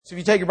So if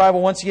you take your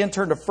Bible once again,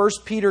 turn to 1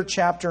 Peter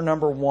chapter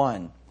number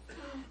 1.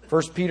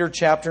 1 Peter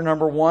chapter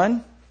number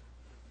 1.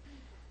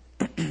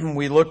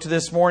 We looked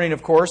this morning,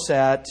 of course,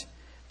 at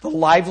the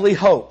lively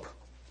hope.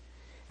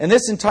 And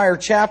this entire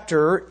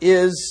chapter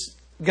is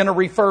going to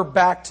refer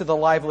back to the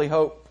lively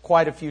hope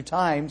quite a few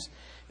times,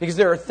 because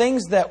there are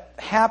things that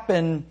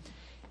happen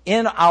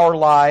in our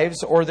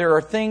lives, or there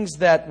are things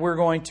that we're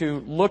going to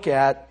look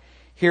at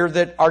here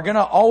that are going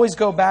to always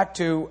go back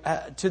to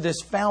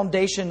this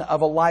foundation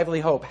of a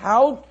lively hope.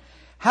 How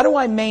do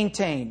I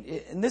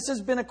maintain? And this has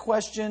been a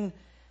question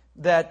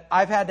that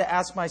I've had to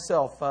ask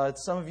myself.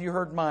 Some of you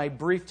heard my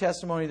brief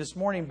testimony this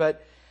morning,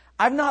 but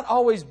I've not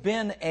always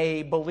been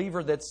a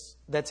believer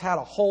that's had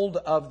a hold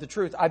of the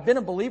truth. I've been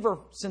a believer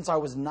since I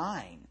was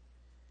 9,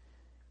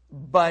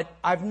 but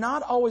I've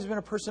not always been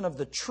a person of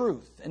the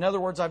truth. In other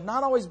words, I've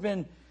not always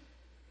been,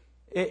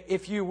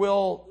 if you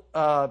will,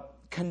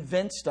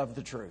 convinced of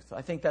the truth.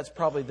 I think that's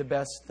probably the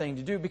best thing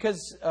to do,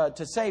 because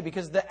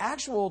the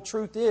actual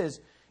truth is,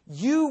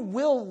 you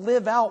will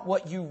live out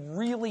what you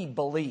really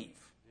believe.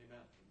 Amen.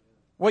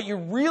 What you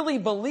really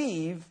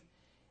believe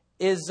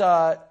is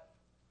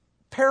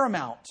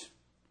paramount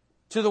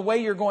to the way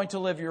you're going to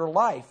live your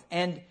life.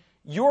 And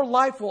your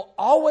life will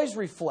always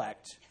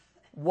reflect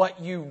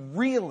what you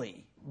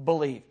really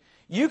believe.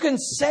 You can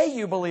say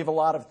you believe a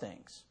lot of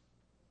things,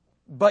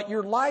 but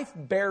your life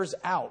bears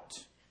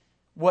out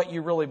what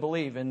you really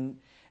believe. And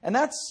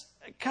that's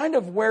kind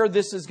of where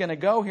this is going to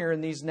go here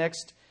in these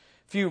next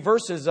few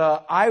verses.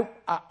 I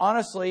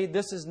honestly,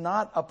 this is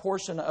not a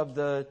portion of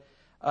the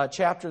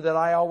chapter that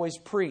I always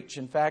preach.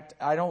 In fact,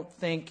 I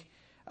think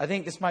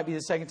this might be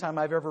the second time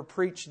I've ever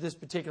preached this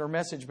particular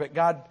message, but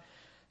God,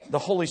 the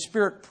Holy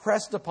Spirit,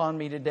 pressed upon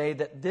me today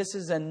that this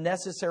is a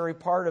necessary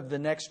part of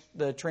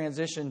the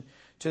transition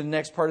to the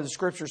next part of the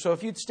Scripture. So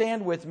if you'd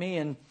stand with me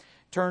and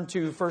turn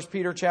to 1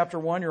 Peter chapter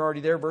 1, you're already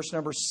there. Verse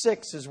number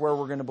 6 is where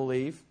we're going to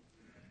believe.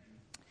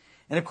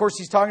 And of course,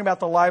 he's talking about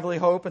the lively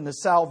hope and the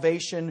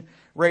salvation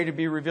ready to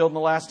be revealed in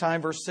the last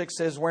time. Verse 6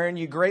 says, "Wherein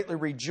you greatly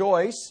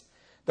rejoice,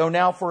 though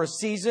now for a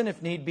season,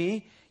 if need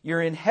be,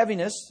 you're in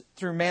heaviness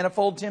through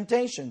manifold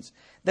temptations,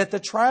 that the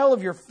trial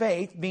of your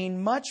faith,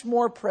 being much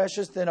more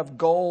precious than of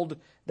gold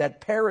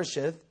that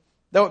perisheth,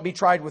 though it be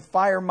tried with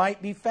fire,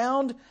 might be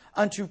found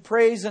unto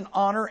praise and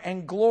honor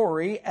and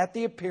glory at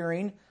the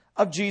appearing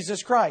of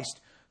Jesus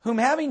Christ, whom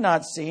having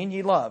not seen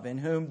ye love, in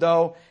whom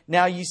though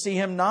now ye see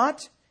him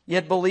not,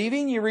 yet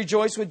believing ye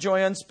rejoice with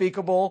joy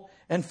unspeakable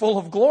and full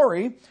of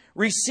glory,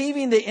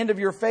 receiving the end of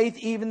your faith,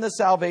 even the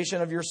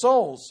salvation of your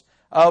souls,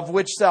 of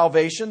which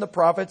salvation the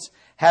prophets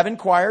have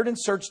inquired and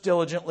searched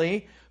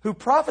diligently, who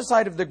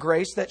prophesied of the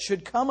grace that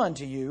should come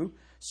unto you,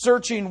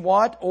 searching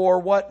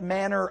what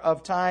manner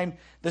of time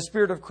the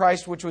Spirit of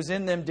Christ which was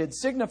in them did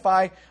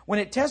signify, when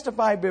it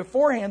testified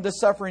beforehand the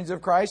sufferings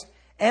of Christ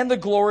and the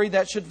glory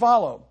that should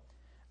follow.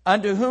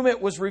 Unto whom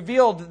it was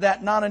revealed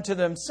that not unto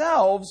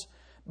themselves,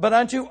 but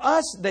unto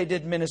us they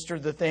did minister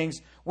the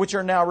things which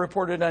are now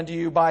reported unto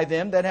you by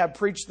them that have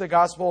preached the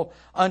gospel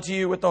unto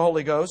you with the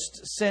Holy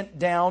Ghost, sent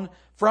down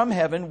from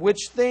heaven,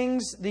 which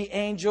things the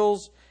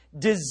angels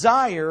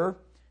desire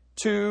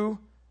to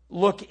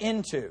look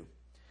into."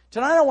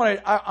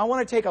 Tonight I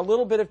want to take a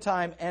little bit of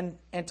time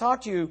and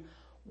talk to you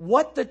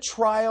what the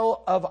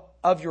trial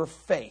of your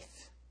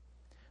faith.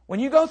 When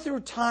you go through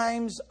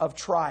times of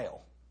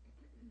trial,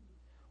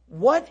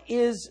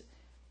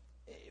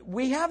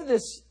 we have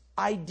this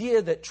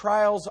idea that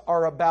trials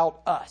are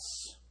about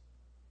us.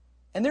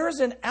 And there is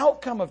an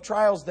outcome of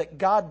trials that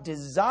God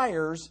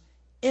desires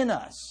in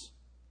us.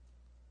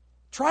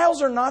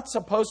 Trials are not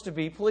supposed to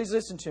be, please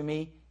listen to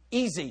me,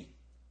 easy.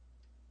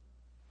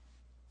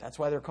 That's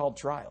why they're called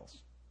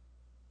trials.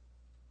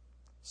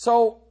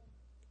 So,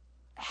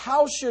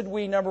 how should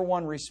we, number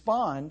one,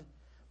 respond?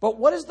 But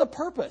what is the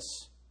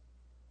purpose?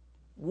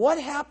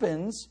 What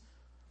happens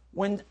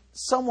when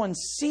someone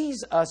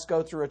sees us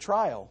go through a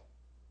trial?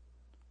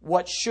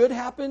 What should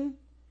happen?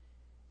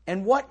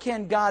 And what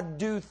can God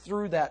do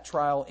through that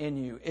trial in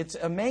you? It's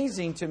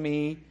amazing to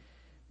me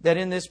that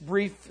in this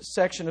brief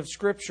section of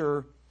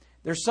Scripture,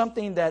 there's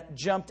something that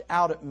jumped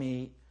out at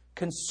me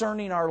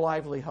concerning our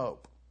lively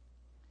hope.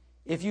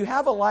 If you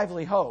have a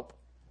lively hope,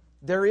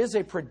 there is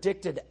a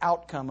predicted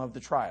outcome of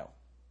the trial.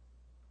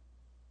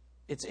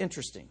 It's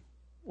interesting.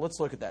 Let's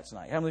look at that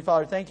tonight. Heavenly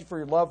Father, thank you for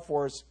your love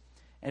for us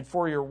and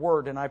for your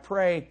word. And I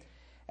pray,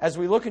 as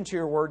we look into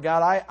your word,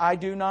 God, I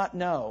do not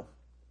know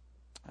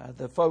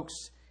the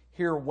folks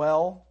here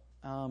well.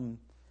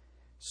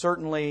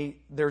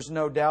 Certainly, there's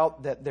no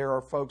doubt that there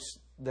are folks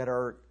that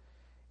are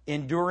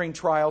enduring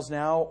trials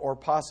now, or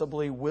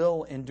possibly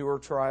will endure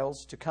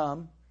trials to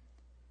come.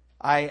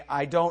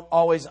 I don't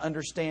always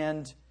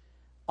understand,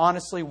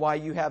 honestly, why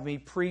you have me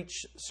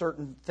preach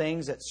certain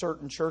things at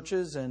certain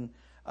churches and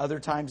other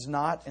times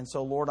not. And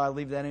so, Lord, I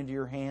leave that into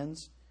your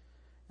hands.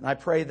 And I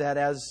pray that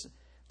as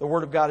the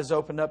Word of God is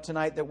opened up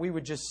tonight, that we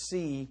would just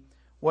see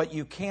what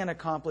you can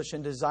accomplish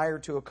and desire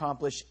to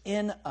accomplish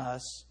in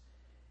us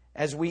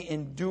as we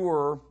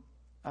endure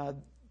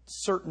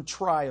certain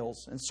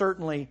trials. And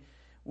certainly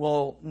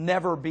will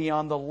never be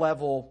on the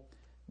level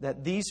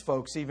that these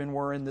folks even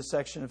were in the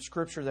section of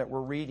Scripture that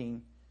we're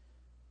reading.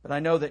 But I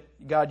know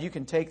that, God, you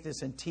can take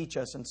this and teach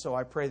us, and so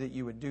I pray that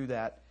you would do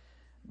that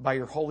by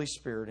your Holy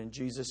Spirit in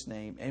Jesus'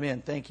 name.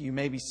 Amen. Thank you. You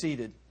may be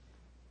seated.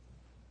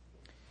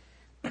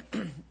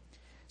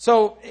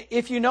 So,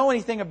 if you know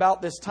anything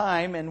about this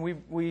time, and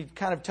we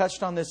kind of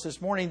touched on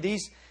this morning,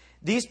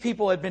 these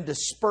people had been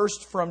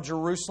dispersed from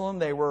Jerusalem.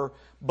 They were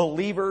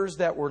believers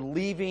that were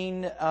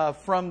leaving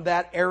from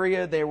that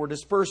area. They were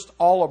dispersed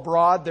all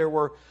abroad. There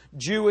were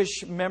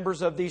Jewish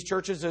members of these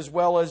churches as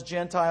well as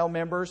Gentile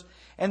members,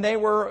 and they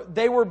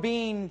were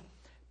being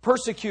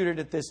persecuted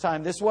at this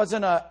time. This was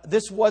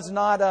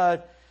not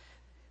a.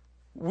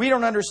 We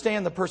don't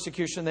understand the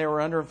persecution they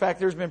were under. In fact,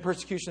 there's been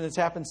persecution that's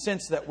happened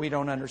since that we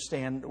don't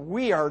understand.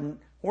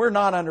 We're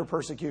not under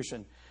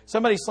persecution.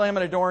 Somebody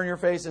slamming a door in your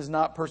face is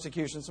not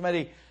persecution.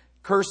 Somebody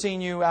cursing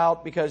you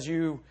out because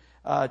you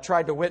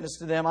tried to witness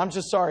to them, I'm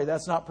just sorry,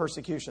 that's not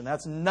persecution.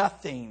 That's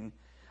nothing.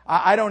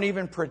 I don't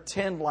even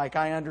pretend like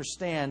I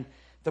understand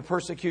the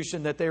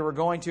persecution that they were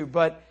going to,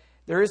 but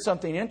there is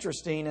something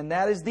interesting, and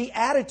that is the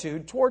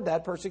attitude toward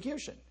that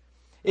persecution.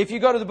 If you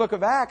go to the book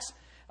of Acts,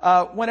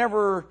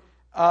 whenever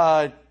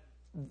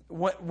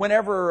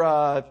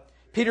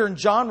Peter and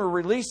John were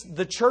released,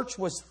 the church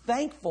was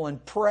thankful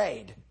and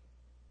prayed.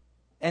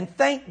 And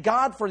thank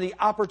God for the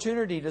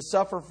opportunity to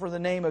suffer for the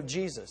name of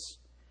Jesus.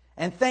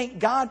 And thank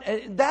God,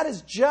 that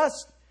is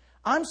just,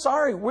 I'm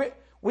sorry,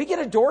 we get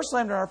a door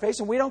slammed in our face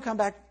and we don't come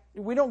back,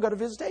 we don't go to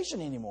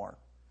visitation anymore.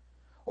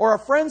 Or a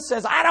friend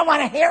says, I don't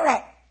want to hear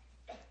it.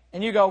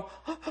 And you go,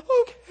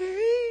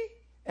 okay.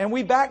 And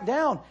we back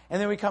down.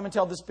 And then we come and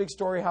tell this big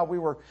story how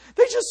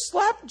they just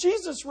slapped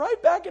Jesus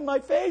right back in my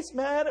face,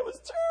 man. It was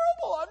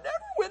terrible. I'm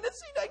never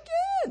witnessing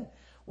again.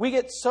 We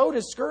get so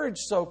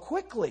discouraged so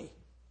quickly.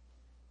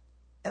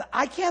 And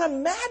I can't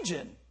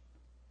imagine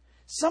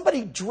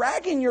somebody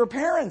dragging your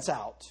parents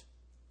out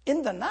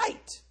in the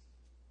night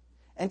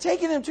and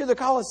taking them to the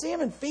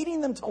Colosseum and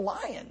feeding them to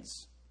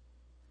lions,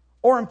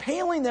 or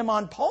impaling them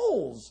on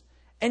poles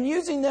and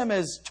using them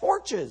as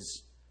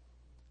torches,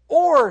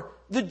 or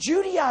the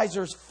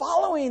Judaizers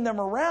following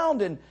them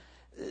around. And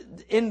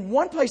in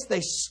one place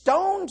they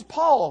stoned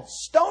Paul,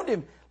 stoned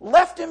him,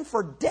 left him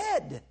for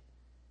dead.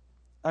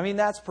 I mean,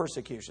 that's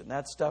persecution.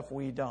 That's stuff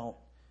we don't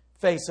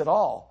face at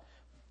all.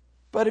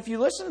 But if you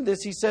listen to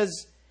this, he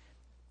says,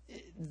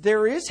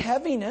 there is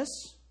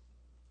heaviness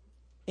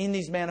in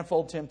these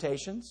manifold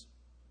temptations.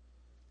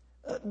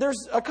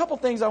 There's a couple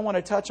things I want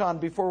to touch on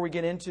before we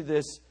get into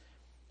this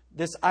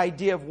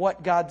idea of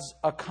what God's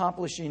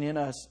accomplishing in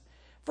us.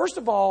 First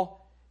of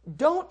all,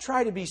 don't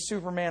try to be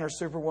Superman or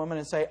Superwoman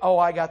and say, oh,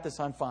 I got this,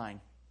 I'm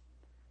fine.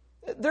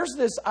 There's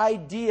this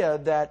idea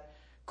that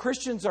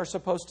Christians are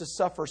supposed to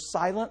suffer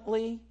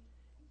silently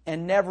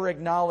and never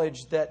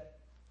acknowledge that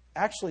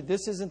actually,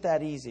 this isn't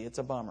that easy. It's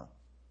a bummer.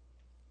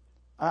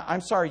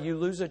 I'm sorry, you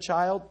lose a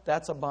child,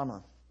 that's a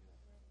bummer.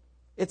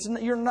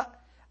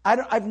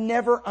 I've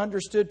never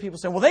understood people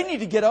saying, well, they need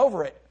to get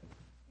over it.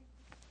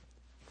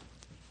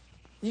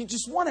 You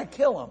just want to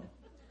kill them.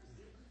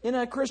 In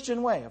a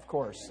Christian way, of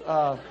course.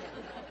 I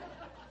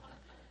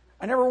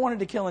never wanted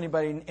to kill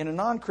anybody in a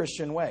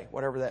non-Christian way,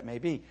 whatever that may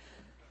be.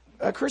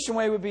 A Christian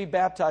way would be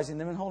baptizing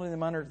them and holding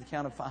them under the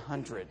count of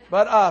 100.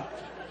 But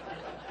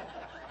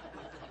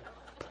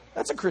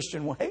that's a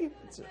Christian way.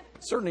 It's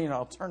certainly an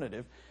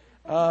alternative.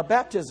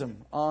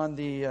 Baptism on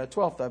the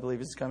 12th, I believe,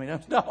 is coming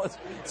up. No,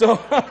 so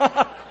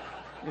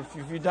if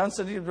you've done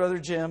something to Brother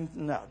Jim,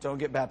 no, don't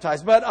get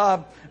baptized.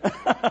 But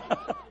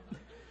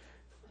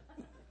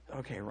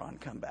okay, Ron,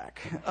 come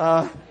back.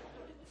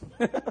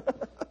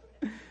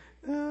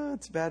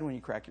 It's bad when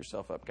you crack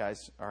yourself up,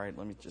 guys. All right,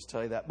 let me just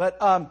tell you that. But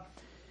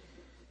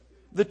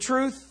the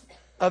truth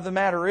of the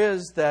matter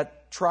is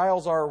that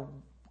trials are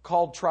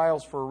called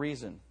trials for a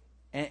reason.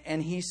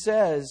 And he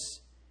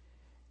says,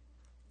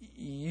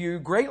 you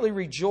greatly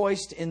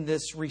rejoiced in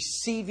this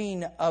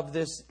receiving of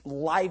this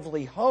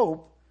lively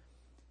hope,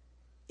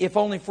 if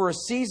only for a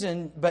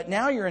season, but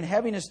now you're in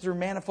heaviness through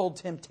manifold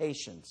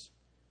temptations.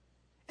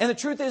 And the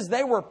truth is,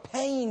 they were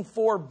paying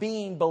for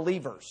being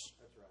believers.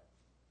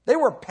 They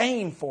were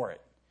paying for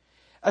it.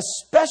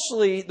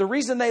 Especially, the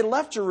reason they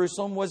left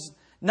Jerusalem was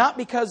not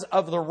because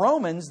of the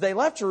Romans. They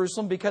left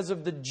Jerusalem because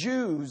of the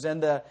Jews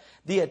and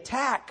the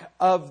attack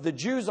of the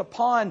Jews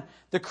upon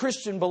the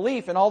Christian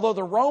belief. And although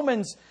the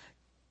Romans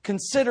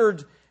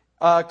considered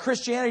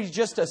Christianity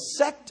just a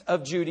sect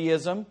of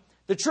Judaism,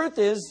 the truth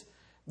is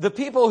the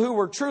people who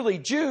were truly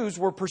Jews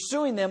were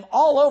pursuing them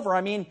all over.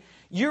 I mean,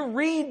 you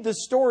read the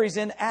stories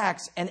in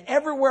Acts, and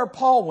everywhere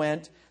Paul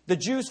went, the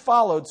Jews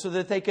followed so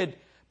that they could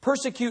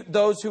persecute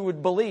those who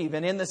would believe.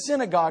 And in the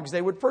synagogues,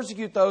 they would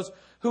persecute those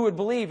who would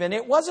believe. And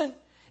it was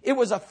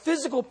a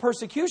physical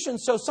persecution,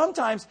 so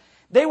sometimes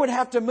they would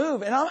have to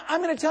move. And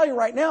I'm going to tell you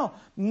right now,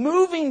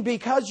 moving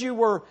because you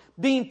were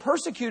being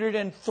persecuted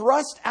and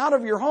thrust out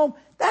of your home,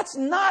 that's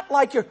not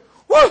like you're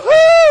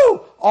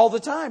woohoo all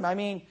the time. I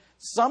mean,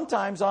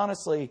 sometimes,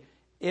 honestly,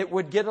 it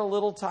would get a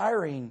little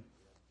tiring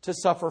to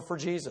suffer for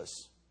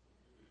Jesus.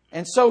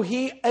 And so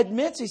he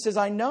admits, he says,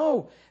 I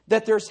know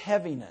that there's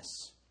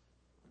heaviness.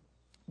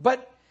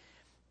 But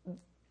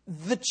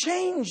the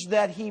change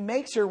that he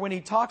makes here when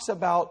he talks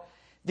about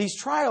these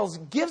trials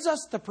gives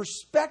us the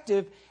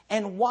perspective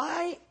and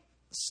why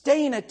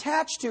staying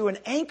attached to and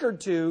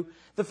anchored to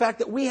the fact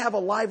that we have a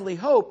lively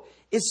hope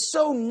is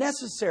so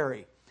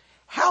necessary.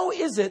 How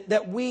is it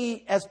that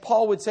we, as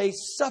Paul would say,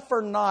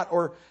 suffer not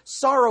or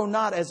sorrow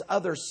not as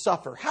others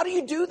suffer? How do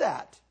you do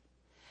that?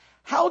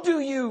 How do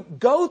you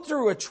go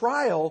through a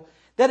trial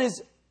that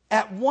is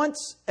at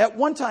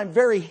one time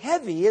very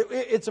heavy?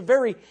 It's a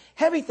very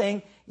heavy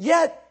thing,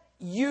 yet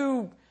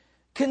you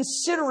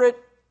consider it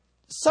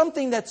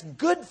something that's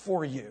good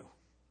for you.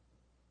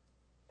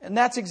 And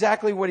that's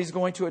exactly what he's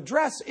going to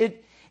address.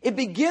 It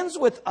begins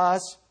with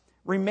us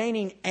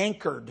remaining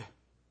anchored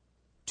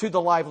to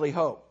the lively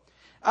hope.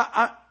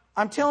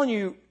 I'm telling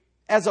you,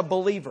 as a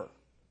believer,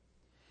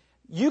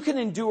 you can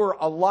endure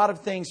a lot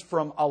of things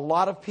from a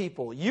lot of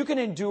people. You can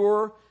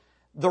endure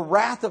the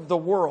wrath of the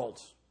world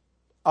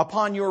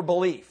upon your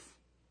belief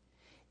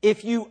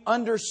if you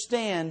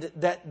understand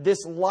that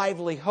this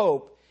lively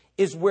hope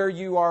is where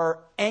you are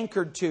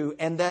anchored to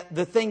and that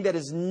the thing that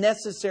is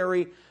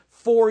necessary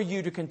for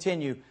you to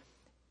continue.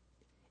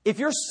 If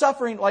you're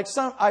suffering, like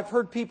I've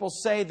heard people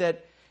say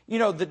that,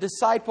 the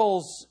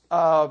disciples,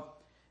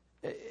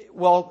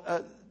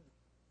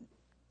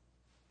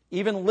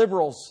 even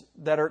liberals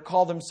that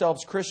call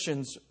themselves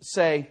Christians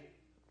say,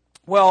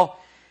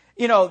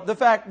 the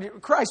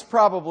fact Christ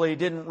probably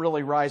didn't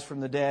really rise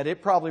from the dead.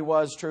 It probably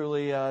was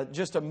truly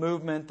just a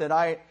movement that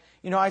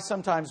I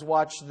sometimes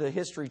watch the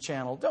History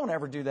Channel. Don't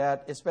ever do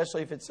that,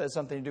 especially if it says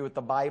something to do with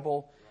the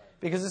Bible,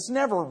 because it's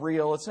never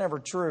real. It's never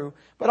true.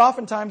 But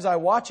oftentimes I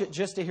watch it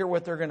just to hear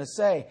what they're going to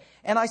say.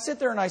 And I sit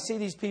there and I see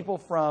these people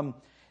from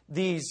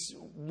these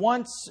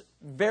once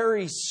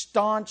very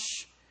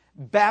staunch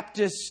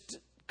Baptist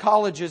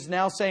colleges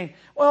now saying,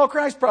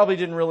 Christ probably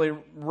didn't really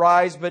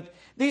rise, but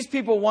these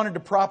people wanted to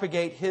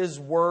propagate His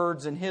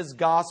words and His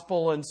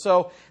gospel. And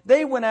so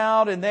they went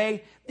out and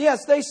they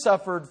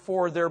suffered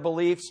for their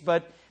beliefs,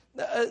 but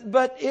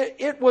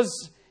it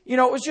was,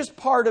 it was just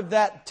part of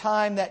that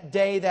time, that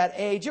day, that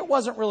age. It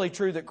wasn't really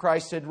true that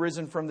Christ had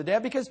risen from the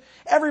dead, because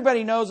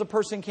everybody knows a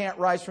person can't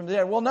rise from the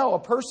dead. Well, no, a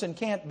person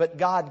can't, but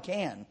God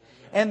can.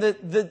 And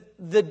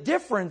the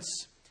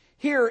difference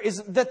here is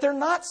that they're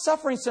not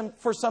suffering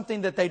for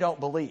something that they don't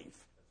believe.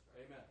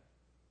 Amen.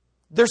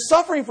 They're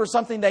suffering for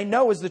something they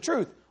know is the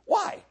truth.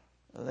 Why?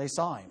 They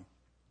saw Him.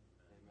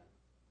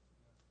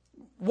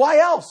 Amen. Why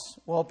else?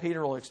 Well,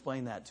 Peter will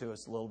explain that to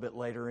us a little bit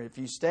later. If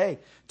you stay,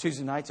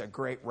 Tuesday night's a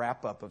great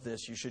wrap-up of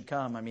this. You should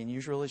come.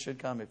 You really should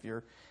come. If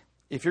you're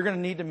going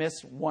to need to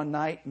miss one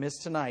night, miss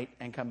tonight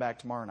and come back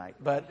tomorrow night.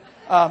 But,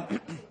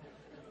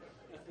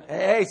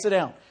 hey, sit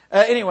down.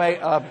 Anyway,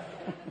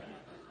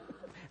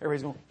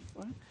 everybody's going,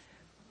 what?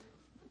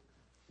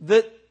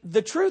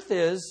 The truth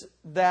is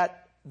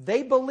that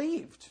they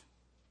believed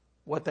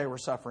what they were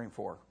suffering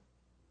for.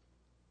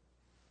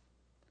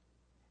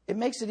 It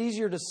makes it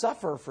easier to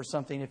suffer for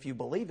something if you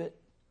believe it.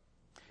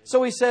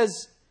 So he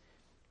says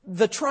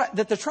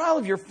that the trial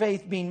of your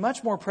faith, being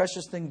much more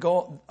precious than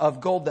gold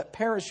that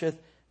perisheth,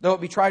 though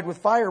it be tried with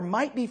fire,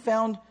 might be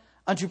found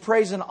unto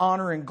praise and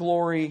honor and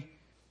glory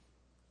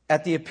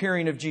at the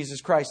appearing of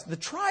Jesus Christ. The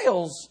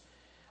trials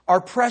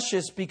are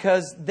precious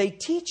because they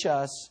teach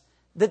us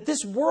that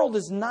this world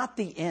is not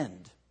the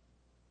end.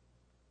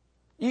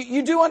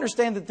 You do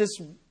understand that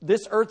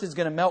this earth is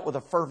going to melt with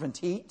a fervent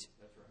heat.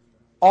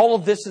 All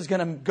of this is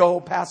going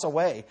to pass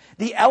away.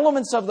 The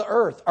elements of the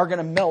earth are going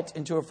to melt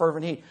into a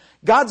fervent heat.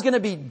 God's going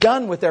to be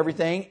done with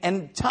everything,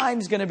 and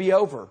time's going to be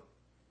over.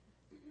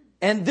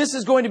 And this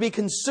is going to be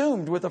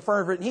consumed with a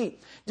fervent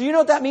heat. Do you know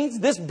what that means?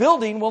 This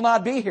building will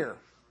not be here.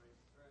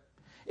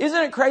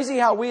 Isn't it crazy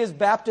how we as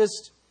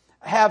Baptists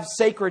have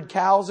sacred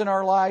cows in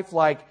our life?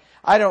 Like,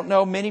 I don't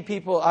know many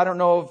people, I don't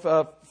know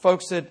if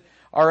folks that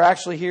are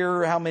actually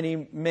here, how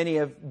many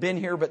have been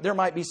here, but there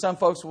might be some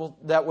folks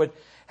that would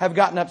have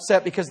gotten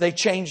upset because they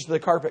changed the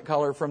carpet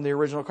color from the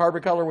original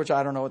carpet color, which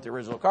I don't know what the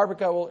original carpet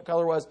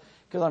color was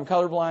because I'm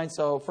colorblind.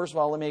 So first of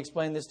all, let me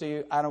explain this to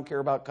you. I don't care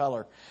about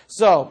color.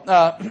 So,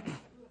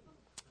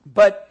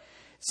 but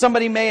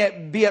somebody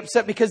may be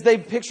upset because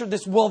they've pictured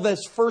this,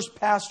 this first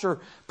pastor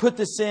put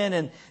this in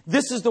and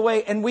this is the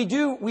way. And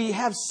we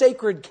have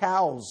sacred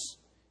cows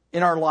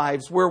in our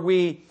lives where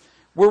we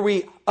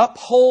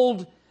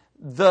uphold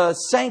the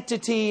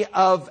sanctity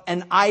of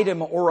an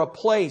item or a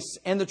place.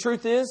 And the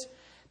truth is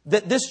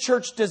that this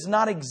church does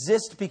not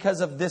exist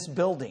because of this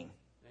building.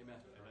 Amen.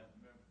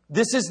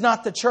 This is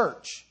not the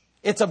church.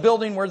 It's a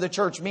building where the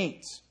church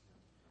meets.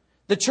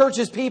 The church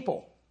is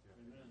people.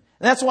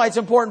 And that's why it's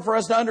important for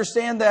us to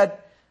understand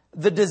that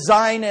the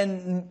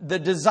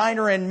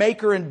designer and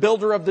maker and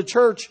builder of the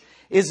church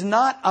is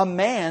not a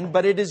man,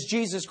 but it is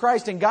Jesus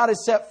Christ. And God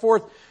has set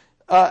forth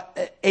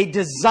a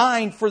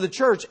design for the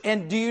church.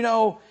 And do you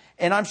know,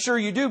 and I'm sure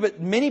you do, but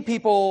many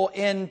people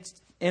in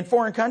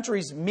foreign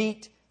countries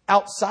meet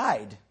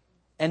outside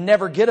and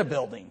never get a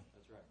building.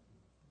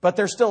 But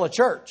they're still a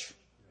church.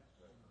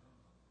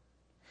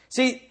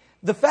 See,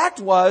 the fact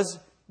was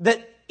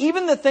that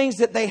even the things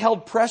that they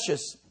held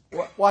precious,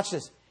 watch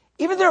this,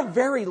 even their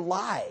very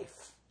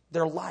life,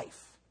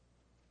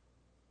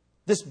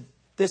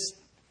 this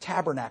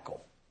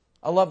tabernacle.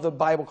 I love the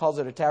Bible calls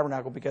it a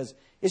tabernacle because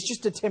it's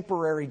just a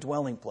temporary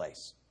dwelling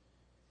place.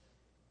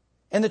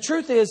 And the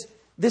truth is,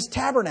 this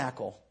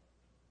tabernacle,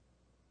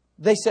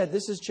 they said,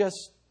 this is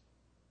just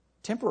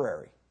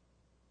temporary.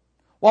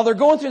 While they're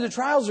going through the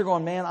trials, they're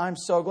going, man, I'm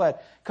so glad.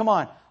 Come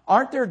on.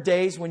 Aren't there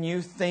days when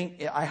you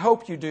think, I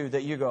hope you do,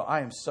 that you go,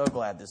 I am so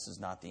glad this is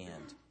not the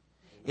end.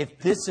 If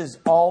this is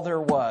all there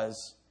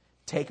was,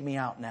 take me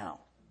out now.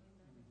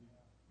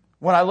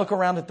 When I look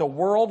around at the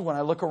world, when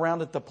I look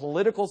around at the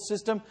political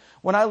system,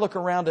 when I look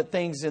around at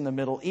things in the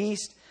Middle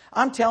East,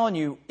 I'm telling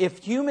you, if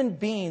human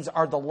beings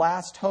are the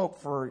last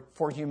hope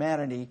for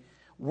humanity,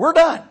 we're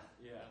done.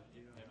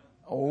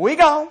 We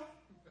gone.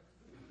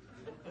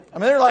 I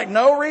mean, there's like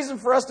no reason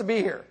for us to be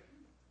here.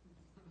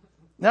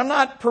 Now, I'm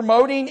not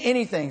promoting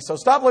anything, so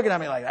stop looking at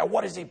me like that.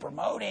 What is he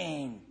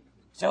promoting?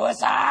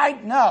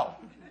 Suicide? No.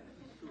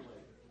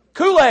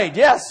 Kool-Aid,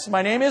 yes.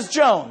 My name is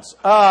Jones.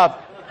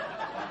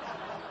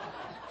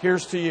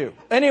 Here's to you.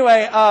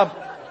 Anyway,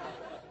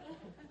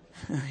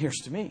 here's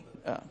to me.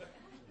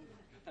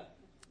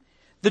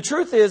 The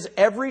truth is,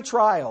 every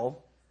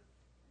trial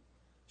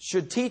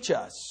should teach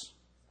us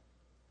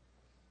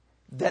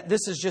that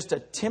this is just a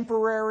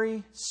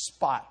temporary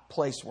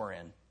place we're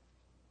in.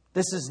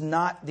 This is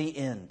not the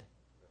end.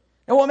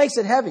 And what makes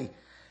it heavy?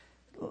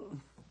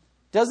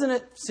 Doesn't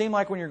it seem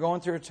like when you're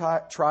going through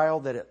a trial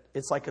that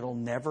it's like it'll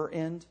never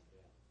end?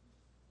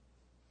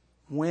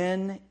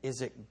 When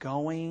is it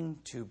going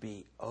to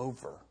be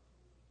over?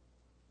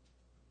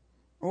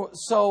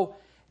 So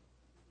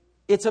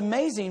it's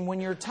amazing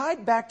when you're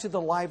tied back to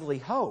the lively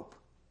hope,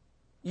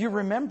 you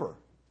remember.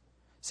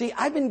 See,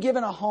 I've been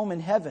given a home in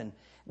heaven.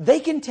 They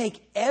can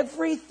take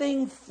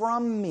everything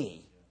from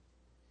me,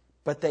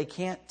 but they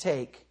can't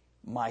take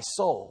my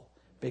soul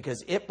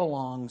because it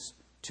belongs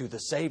to the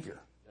Savior.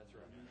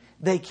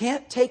 They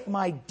can't take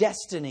my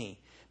destiny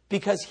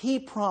because He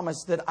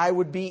promised that I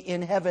would be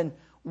in heaven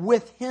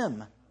with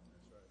Him.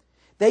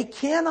 They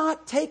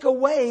cannot take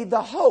away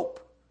the hope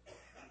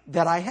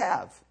that I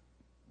have.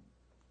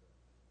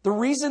 The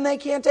reason they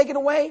can't take it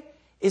away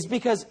is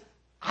because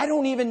I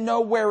don't even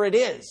know where it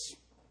is.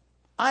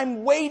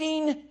 I'm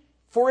waiting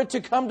for it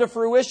to come to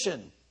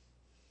fruition.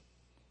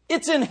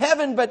 It's in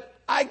heaven, but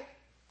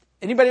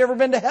anybody ever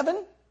been to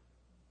heaven?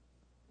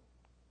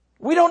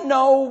 We don't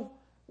know.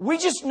 We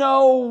just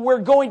know we're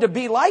going to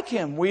be like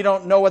Him. We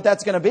don't know what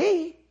that's going to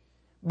be.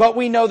 But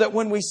we know that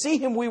when we see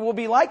Him, we will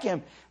be like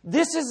Him.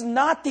 This is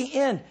not the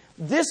end.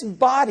 This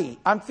body,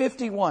 I'm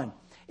 51.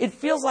 It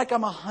feels like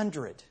I'm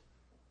 100.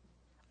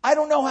 I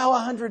don't know how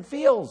 100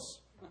 feels.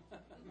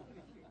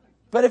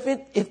 But if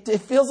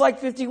it feels like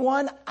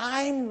 51,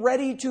 I'm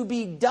ready to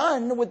be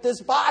done with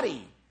this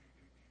body.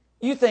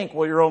 You think,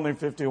 well, you're only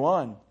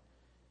 51.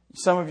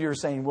 Some of you are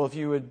saying, well, if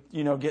you would,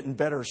 get in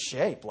better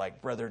shape,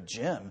 like Brother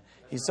Jim.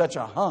 He's such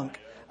a hunk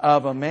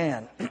of a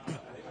man.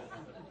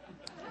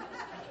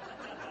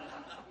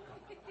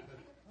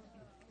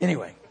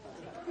 Anyway.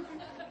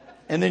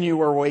 And then you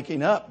were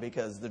waking up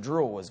because the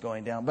drool was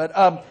going down.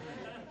 But,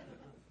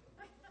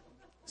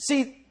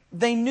 see,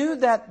 they knew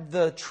that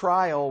the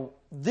trial,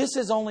 this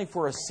is only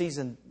for a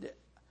season.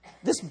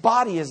 This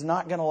body is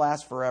not going to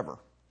last forever.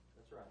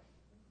 That's right.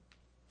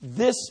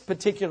 This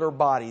particular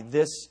body,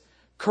 this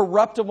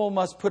corruptible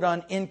must put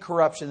on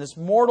incorruption. This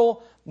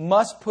mortal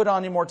must put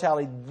on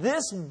immortality.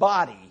 This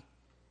body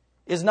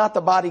is not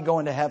the body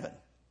going to heaven.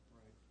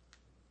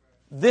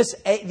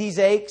 These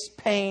aches,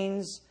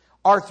 pains,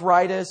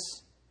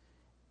 arthritis,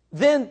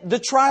 then the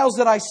trials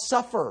that I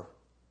suffer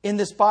in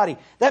this body,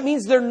 that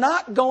means they're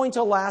not going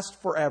to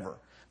last forever.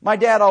 My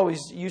dad always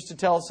used to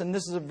tell us, and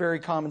this is a very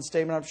common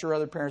statement, I'm sure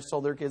other parents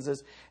told their kids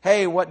this,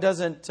 hey, what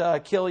doesn't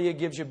kill you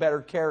gives you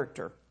better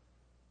character,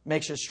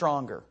 makes you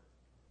stronger.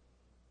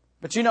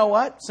 But you know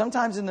what?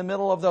 Sometimes in the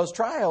middle of those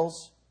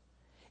trials,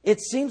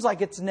 it seems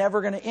like it's never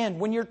going to end.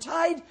 When you're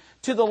tied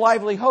to the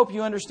lively hope,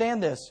 you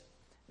understand this.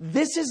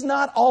 This is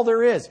not all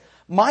there is.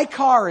 My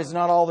car is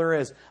not all there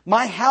is.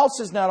 My house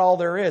is not all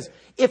there is.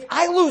 If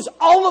I lose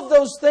all of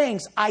those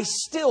things, I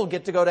still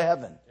get to go to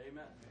heaven.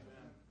 Amen.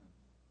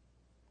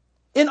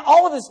 In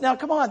all of this, now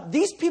come on,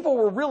 these people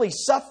were really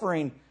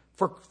suffering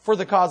for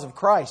the cause of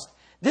Christ.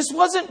 This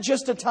wasn't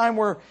just a time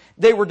where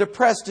they were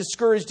depressed,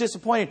 discouraged,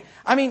 disappointed.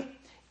 I mean,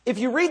 if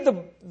you read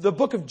the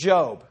book of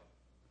Job,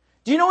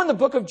 do you know in the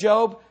book of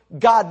Job,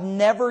 God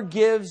never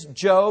gives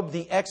Job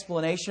the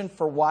explanation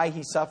for why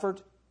he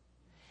suffered?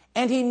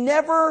 And He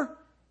never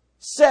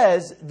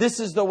says, this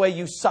is the way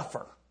you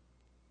suffer.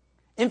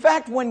 In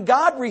fact, when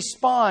God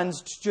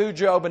responds to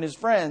Job and his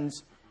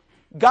friends,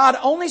 God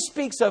only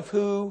speaks of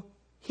who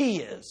He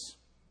is.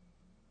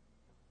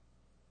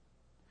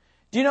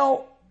 Do you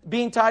know,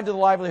 being tied to the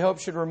lively hope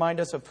should remind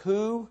us of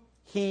who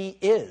He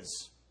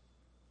is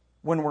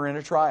when we're in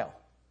a trial.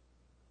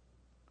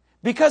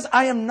 Because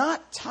I am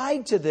not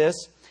tied to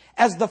this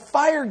as the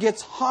fire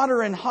gets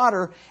hotter and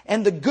hotter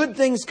and the good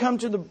things come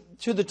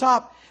to the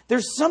top,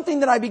 there's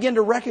something that I begin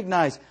to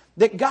recognize,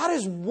 that God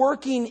is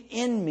working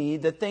in me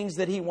the things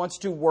that He wants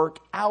to work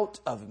out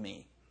of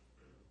me,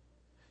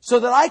 so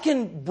that I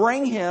can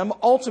bring Him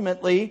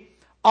ultimately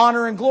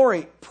honor and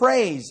glory,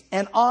 praise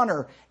and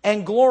honor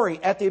and glory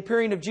at the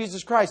appearing of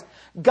Jesus Christ.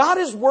 God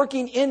is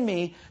working in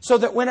me so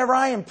that whenever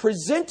I am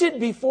presented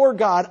before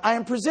God, I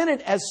am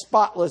presented as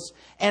spotless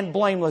and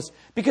blameless.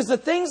 Because the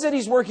things that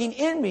He's working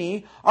in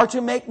me are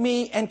to make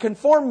me and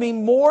conform me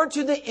more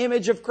to the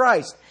image of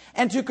Christ.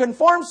 And to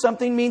conform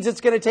something means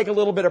it's going to take a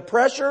little bit of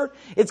pressure.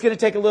 It's going to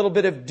take a little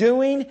bit of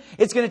doing.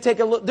 It's going to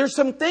take there's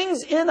some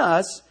things in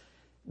us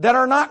that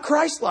are not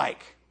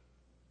Christ-like.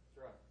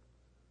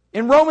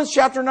 In Romans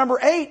chapter number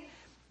 8,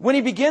 when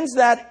he begins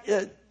that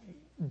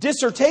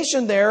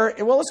dissertation there,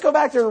 well, let's go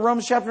back to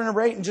Romans chapter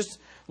number 8 and just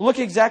look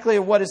exactly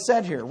at what is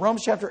said here.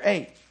 Romans chapter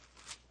 8.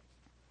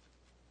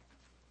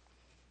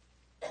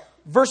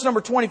 Verse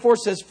number 24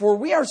 says, "For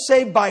we are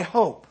saved by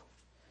hope.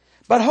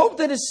 But hope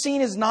that is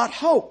seen is not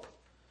hope.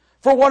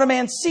 For what a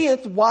man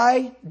seeth,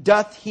 why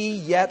doth he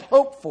yet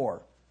hope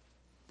for?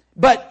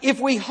 But if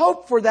we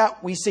hope for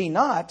that we see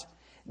not,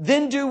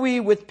 then do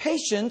we with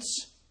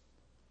patience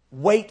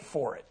wait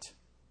for it."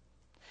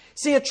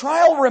 See, a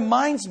trial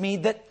reminds me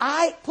that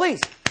I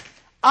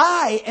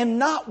am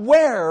not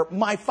where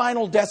my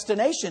final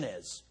destination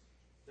is.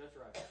 That's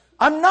right.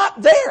 I'm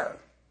not there.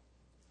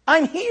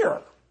 I'm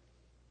here.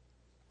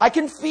 I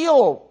can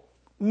feel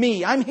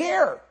me. I'm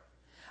here.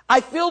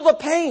 I feel the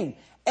pain.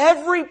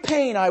 Every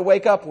pain I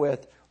wake up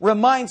with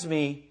reminds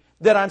me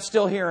that I'm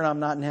still here and I'm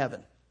not in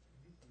heaven.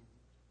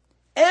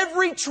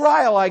 Every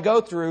trial I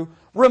go through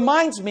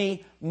reminds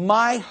me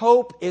my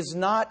hope is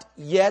not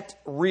yet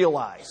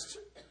realized.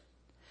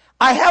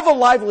 I have a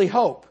lively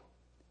hope.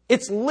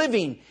 It's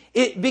living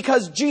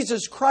because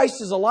Jesus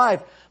Christ is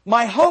alive.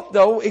 My hope,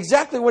 though,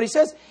 exactly what he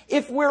says,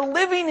 if we're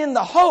living in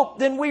the hope,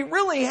 then we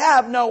really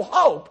have no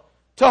hope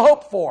to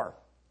hope for.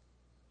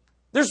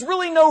 There's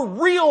really no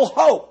real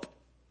hope.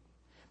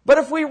 But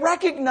if we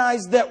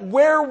recognize that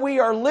where we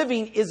are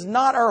living is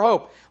not our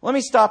hope, let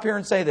me stop here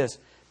and say this.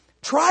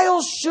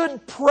 Trials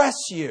should press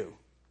you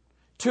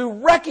to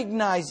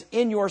recognize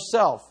in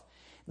yourself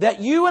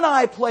that you and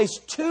I place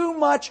too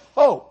much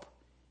hope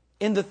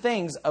in the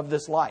things of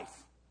this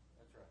life.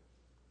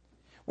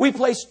 We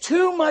place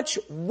too much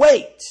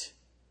weight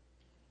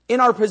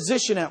in our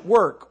position at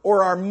work,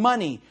 or our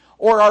money,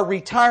 or our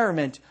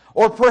retirement,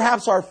 or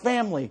perhaps our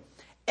family.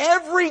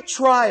 Every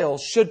trial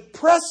should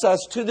press us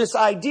to this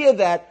idea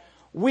that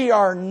we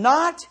are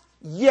not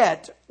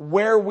yet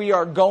where we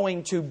are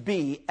going to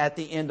be at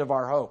the end of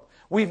our hope.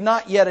 We've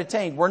not yet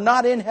attained. We're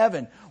not in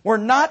heaven. We're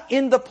not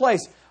in the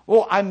place.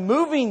 Well, I'm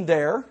moving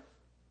there,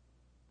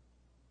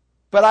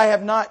 but I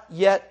have not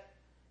yet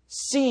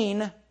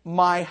seen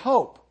my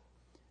hope.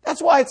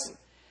 That's why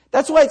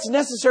it's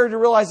necessary to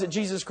realize that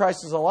Jesus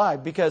Christ is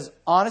alive. Because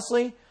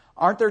honestly,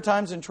 aren't there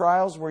times in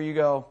trials where you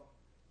go,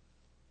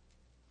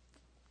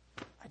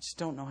 I just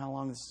don't know how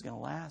long this is going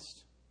to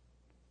last?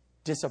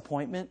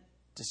 Disappointment,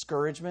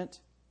 discouragement.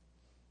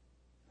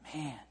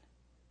 Man,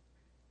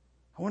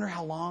 I wonder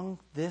how long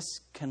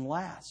this can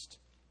last.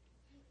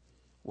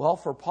 Well,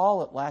 for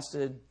Paul, it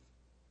lasted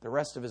the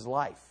rest of his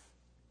life.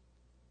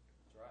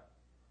 That's right.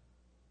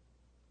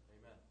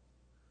 Amen.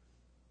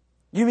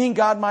 You mean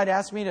God might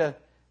ask me to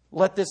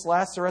let this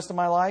last the rest of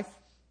my life?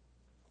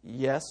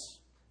 Yes.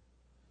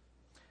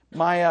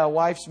 My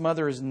wife's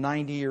mother is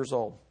 90 years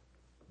old.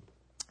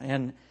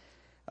 And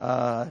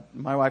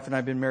my wife and I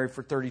have been married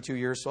for 32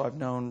 years, so I've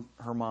known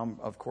her mom,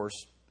 of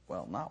course,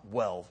 not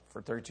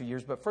for 32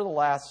 years, but for the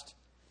last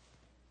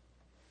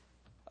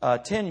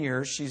 10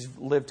 years, she's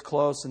lived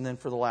close, and then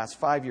for the last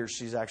 5 years,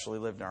 she's actually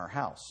lived in our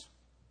house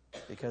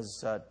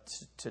because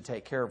to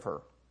take care of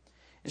her.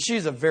 And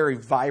she's a very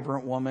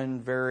vibrant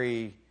woman,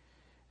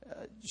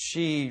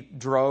 she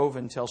drove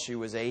until she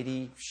was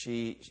 80.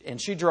 She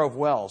drove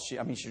well. She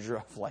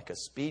drove like a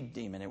speed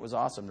demon. It was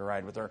awesome to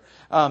ride with her.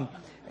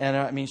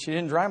 She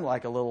didn't drive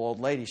like a little old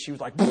lady. She was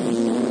like,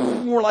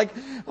 we're like,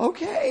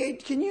 okay,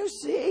 can you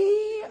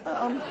see?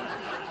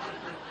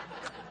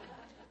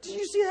 Did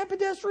you see that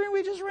pedestrian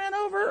we just ran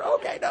over?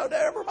 Okay, no,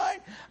 never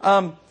mind.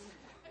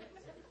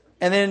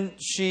 And then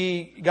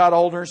she got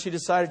older. She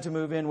decided to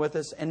move in with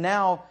us. And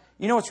now,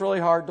 you know what's really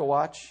hard to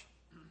watch?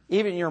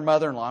 Even your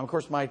mother-in-law. Of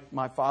course,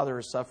 my father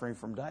is suffering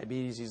from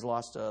diabetes. He's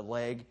lost a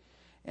leg.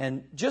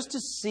 And just to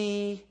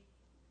see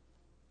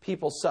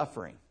people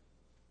suffering,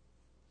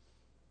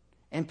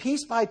 and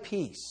piece by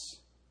piece,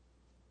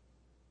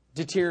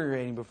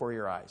 deteriorating before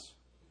your eyes.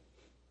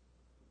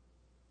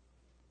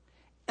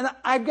 And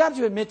I've got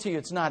to admit to you,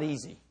 it's not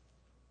easy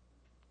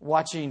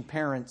watching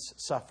parents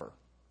suffer.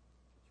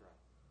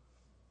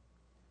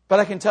 But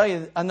I can tell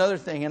you another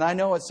thing, and I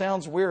know it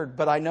sounds weird,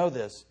 but I know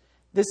this.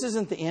 This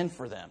isn't the end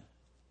for them.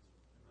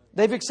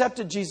 They've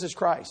accepted Jesus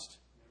Christ.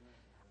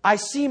 I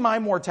see my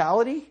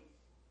mortality,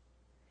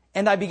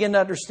 and I begin to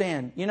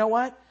understand, you know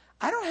what?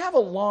 I don't have a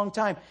long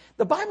time.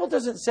 The Bible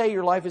doesn't say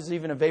your life is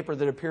even a vapor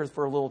that appears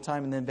for a little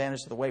time and then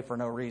vanishes away for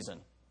no reason.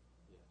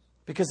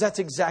 Because that's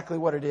exactly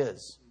what it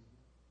is.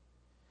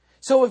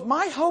 So if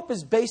my hope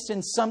is based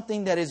in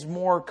something that is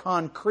more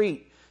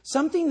concrete,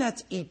 something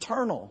that's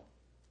eternal,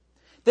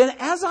 then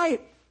as I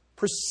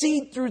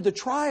proceed through the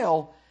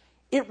trial,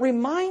 it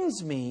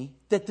reminds me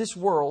that this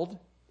world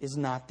is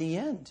not the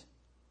end.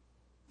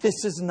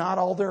 This is not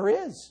all there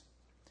is.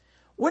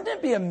 Wouldn't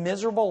it be a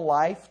miserable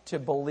life to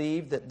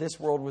believe that this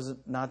world was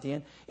not the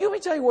end? Let me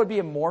tell you what would be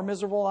a more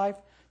miserable life?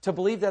 To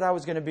believe that I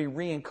was going to be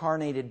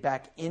reincarnated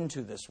back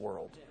into this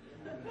world.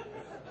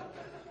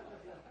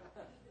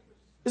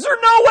 Is there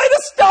no way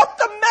to stop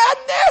the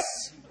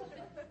madness?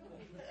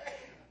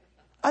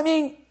 I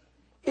mean,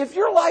 if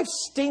your life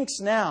stinks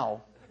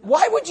now,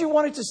 why would you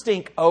want it to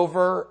stink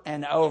over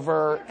and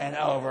over and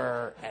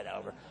over and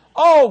over?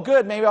 Oh,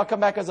 good, maybe I'll come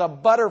back as a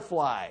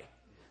butterfly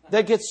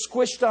that gets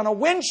squished on a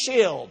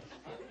windshield.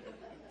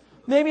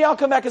 Maybe I'll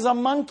come back as a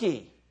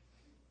monkey.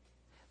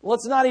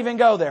 Let's not even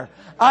go there.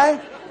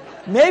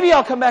 Maybe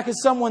I'll come back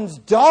as someone's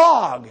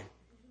dog.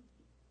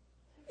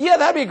 Yeah,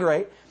 that'd be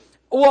great.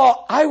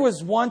 Well, I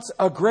was once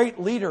a great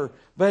leader,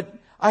 but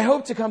I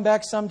hope to come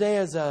back someday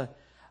as a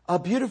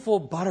beautiful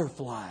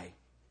butterfly.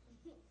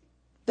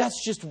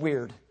 That's just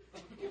weird.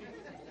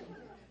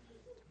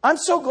 I'm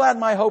so glad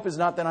my hope is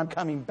not that I'm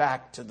coming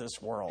back to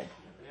this world.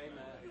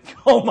 Amen.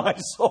 Oh, my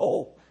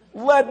soul,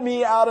 let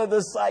me out of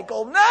the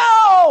cycle.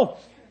 No!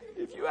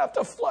 If you have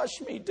to flush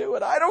me, do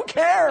it. I don't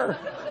care.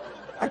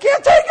 I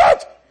can't take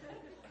it.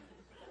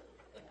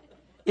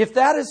 If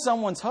that is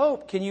someone's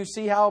hope, can you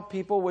see how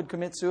people would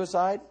commit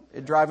suicide?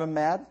 It'd drive them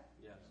mad.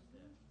 Yes.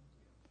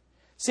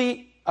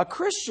 See, a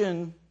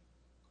Christian,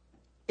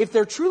 if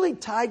they're truly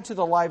tied to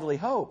the lively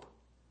hope,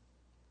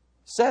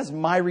 says,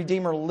 my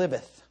Redeemer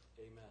liveth.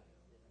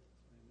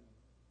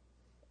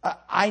 Amen.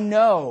 I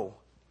know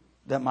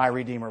that my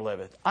Redeemer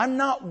liveth. I'm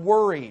not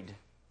worried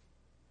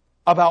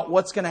about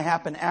what's going to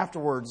happen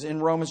afterwards. In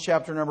Romans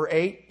chapter number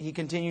 8, he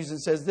continues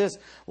and says this,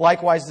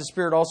 likewise the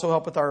Spirit also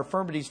helpeth our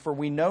infirmities, for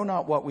we know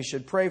not what we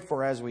should pray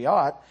for as we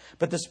ought,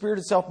 but the Spirit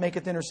itself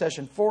maketh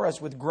intercession for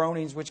us with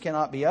groanings which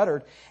cannot be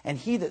uttered. And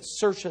he that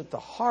searcheth the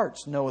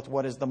hearts knoweth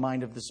what is the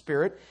mind of the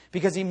Spirit,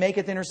 because he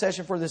maketh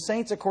intercession for the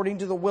saints according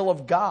to the will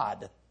of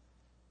God.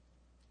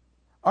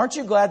 Aren't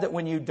you glad that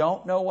when you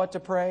don't know what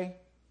to pray,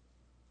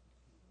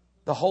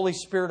 the Holy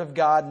Spirit of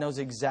God knows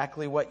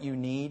exactly what you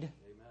need?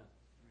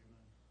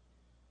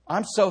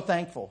 I'm so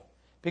thankful,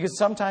 because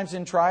sometimes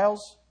in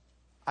trials,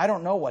 I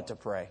don't know what to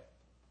pray.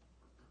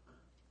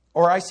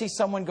 Or I see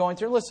someone going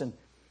through, listen,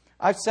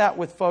 I've sat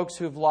with folks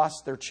who've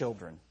lost their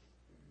children.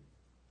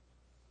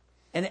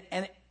 And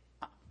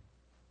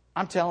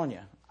I'm telling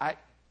you, I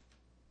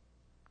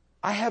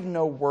have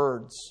no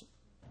words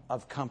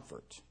of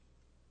comfort.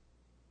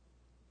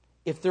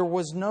 If there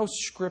was no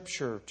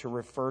scripture to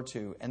refer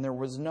to, and there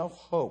was no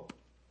hope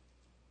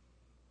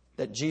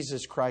that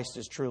Jesus Christ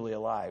is truly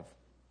alive,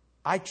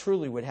 I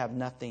truly would have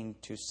nothing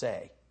to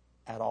say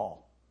at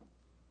all,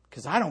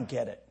 because I don't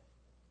get it.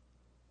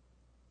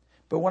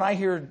 But when I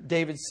hear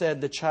David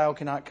said, the child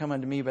cannot come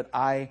unto me, but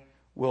I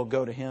will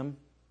go to him.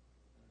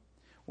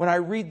 When I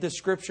read the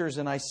scriptures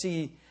and I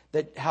see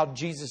that how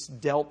Jesus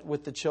dealt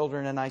with the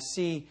children, and I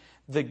see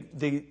the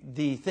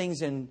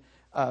things in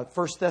 1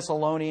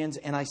 Thessalonians,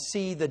 and I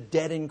see the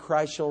dead in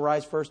Christ shall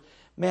rise first.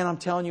 Man, I'm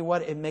telling you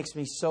what, it makes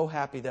me so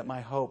happy that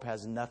my hope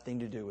has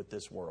nothing to do with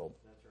this world.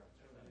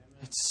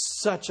 It's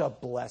such a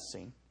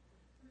blessing.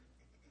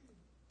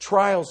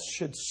 Trials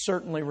should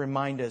certainly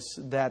remind us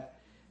that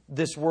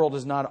this world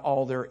is not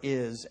all there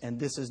is, and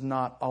this is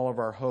not all of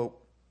our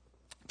hope.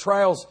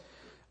 Trials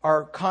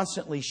are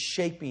constantly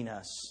shaping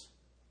us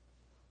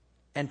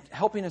and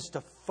helping us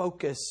to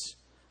focus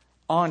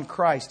on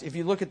Christ. If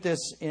you look at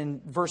this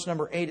in verse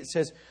number 8, it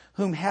says,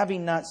 whom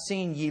having not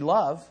seen ye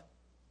love.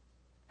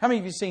 How many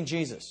of you have seen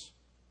Jesus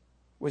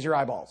with your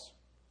eyeballs?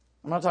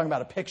 I'm not talking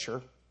about a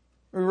picture.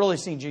 We've really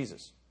seen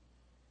Jesus.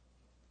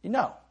 You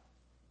know,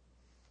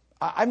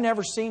 I've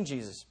never seen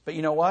Jesus, but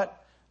you know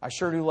what? I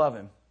sure do love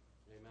him.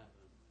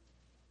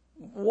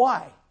 Amen.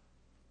 Why?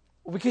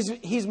 Well, because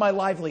he's my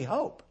lively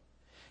hope.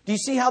 Do you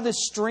see how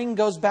this string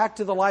goes back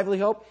to the lively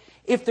hope?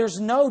 If there's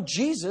no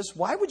Jesus,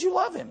 why would you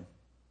love him?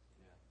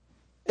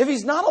 If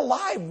he's not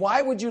alive,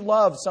 why would you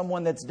love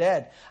someone that's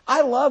dead?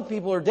 I love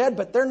people who are dead,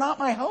 but they're not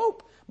my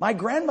hope. My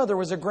grandmother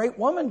was a great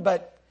woman,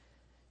 but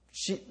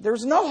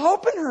there's no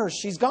hope in her.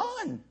 She's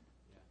gone.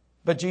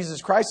 But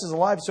Jesus Christ is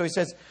alive. So he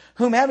says,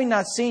 whom having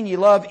not seen ye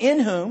love, in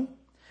whom,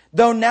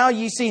 though now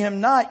ye see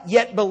him not,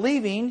 yet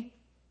believing.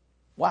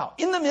 Wow.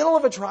 In the middle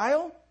of a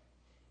trial,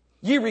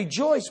 ye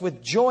rejoice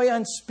with joy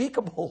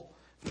unspeakable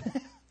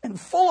and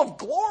full of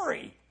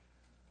glory.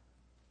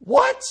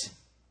 What?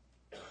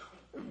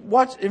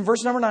 Watch in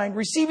verse number 9.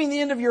 Receiving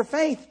the end of your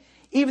faith,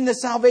 even the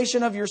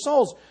salvation of your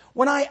souls.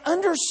 When I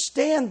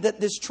understand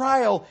that this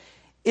trial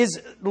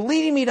is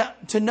leading me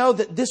to know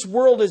that this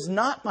world is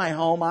not my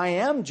home, I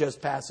am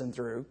just passing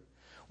through.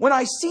 When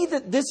I see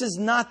that this is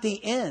not the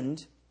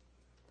end,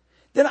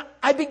 then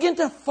I begin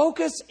to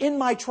focus in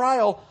my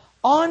trial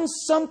on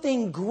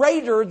something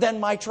greater than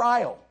my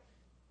trial.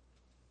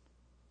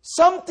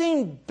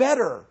 Something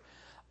better.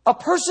 A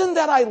person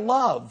that I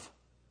love.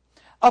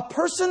 A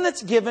person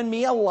that's given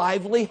me a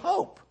lively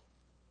hope.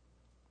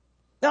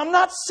 Now, I'm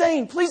not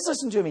saying, please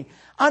listen to me,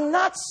 I'm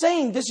not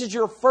saying this is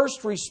your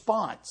first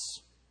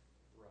response.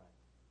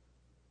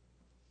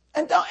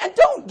 And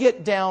don't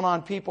get down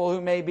on people who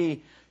may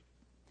be...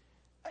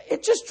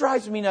 It just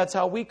drives me nuts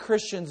how we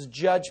Christians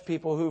judge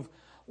people who've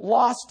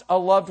lost a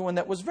loved one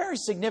that was very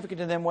significant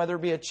to them, whether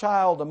it be a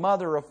child, a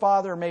mother, a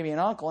father, maybe an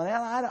uncle. And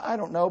I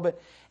don't know,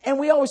 and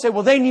we always say,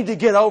 well, they need to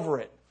get over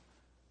it.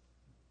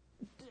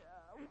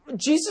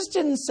 Jesus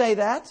didn't say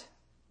that.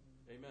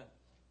 Amen.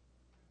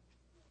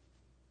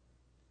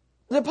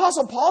 The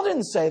Apostle Paul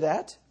didn't say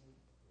that.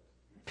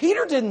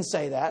 Peter didn't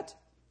say that.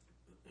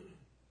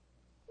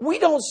 We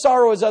don't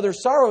sorrow as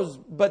others sorrows,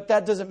 but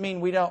that doesn't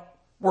mean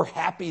we're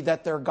happy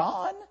that they're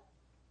gone.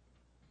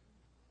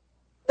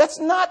 That's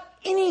not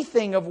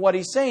anything of what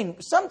he's saying.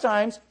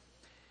 Sometimes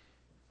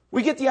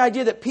we get the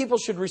idea that people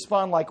should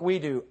respond like we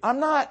do.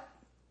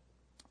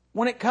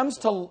 When it comes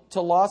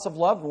to loss of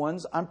loved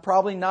ones, I'm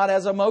probably not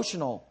as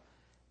emotional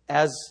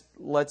as,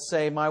 let's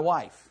say, my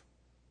wife.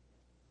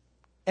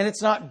 And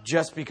it's not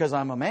just because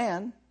I'm a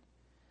man.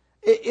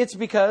 It's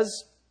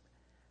because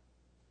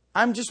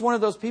I'm just one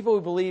of those people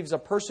who believes a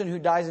person who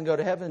dies and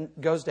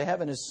goes to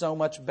heaven is so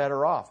much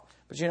better off.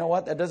 But you know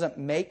what? That doesn't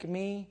make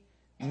me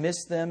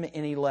miss them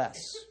any less.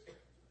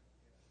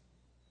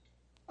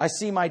 I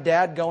see my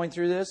dad going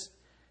through this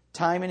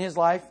time in his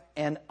life,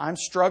 and I'm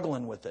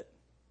struggling with it.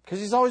 Because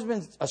he's always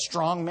been a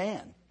strong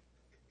man.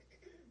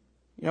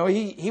 You know,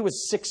 he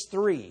was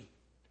 6'3"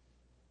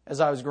 as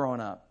I was growing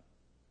up.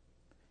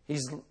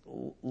 He's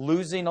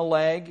losing a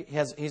leg.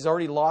 He's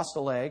already lost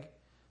a leg.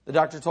 The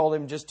doctor told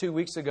him just 2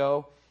 weeks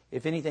ago,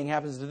 if anything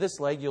happens to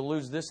this leg, you'll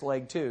lose this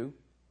leg too.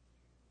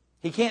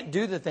 He can't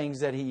do the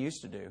things that he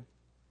used to do.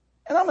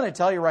 And I'm going to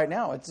tell you right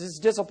now, it's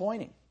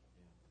disappointing.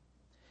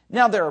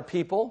 Now, there are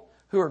people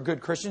who are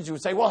good Christians who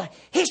would say, well,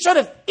 he should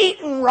have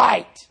eaten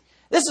right.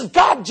 This is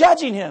God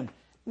judging him.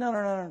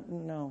 No.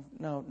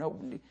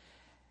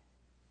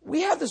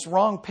 We have this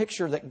wrong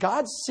picture that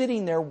God's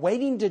sitting there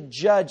waiting to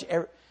judge.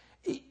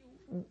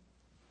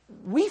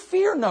 We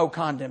fear no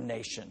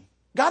condemnation.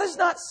 God is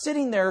not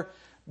sitting there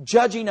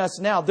judging us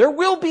now. There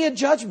will be a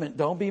judgment,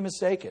 don't be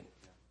mistaken.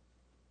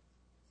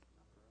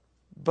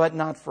 But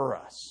not for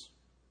us.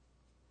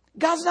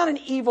 God's not an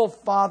evil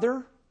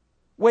father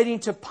waiting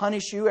to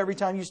punish you every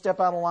time you step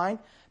out of line,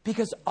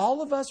 because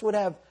all of us would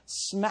have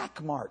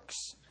smack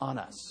marks on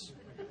us.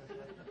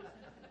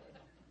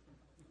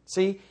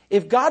 See,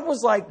 if God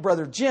was like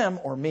Brother Jim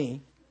or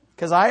me,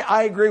 because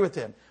I agree with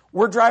him,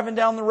 we're driving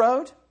down the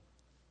road.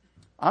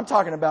 I'm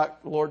talking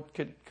about, Lord,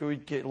 could we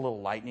get a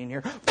little lightning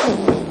here? That's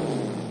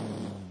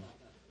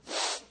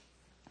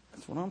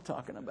what I'm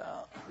talking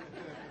about.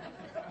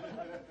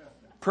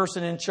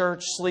 Person in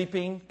church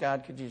sleeping.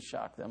 God, could you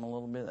shock them a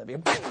little bit? That'd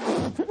be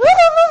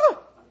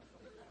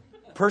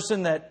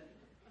person that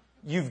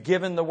you've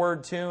given the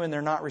word to and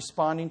they're not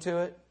responding to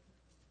it.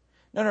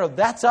 No,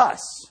 that's us.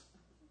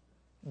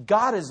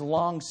 God is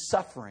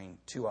long-suffering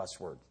to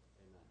usward.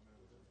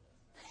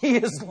 He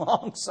is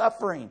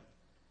long-suffering.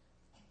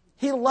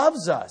 He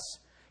loves us.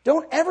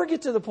 Don't ever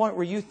get to the point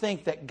where you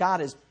think that God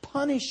is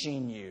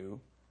punishing you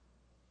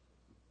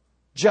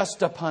just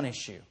to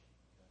punish you.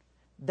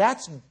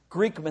 That's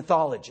Greek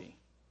mythology.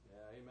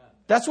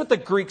 That's what the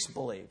Greeks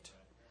believed.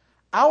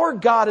 Our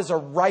God is a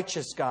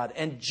righteous God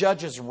and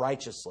judges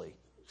righteously.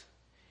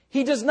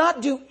 He does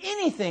not do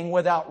anything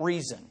without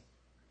reason.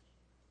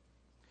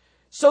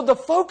 So the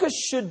focus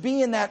should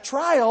be in that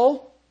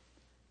trial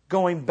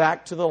going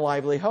back to the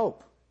lively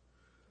hope.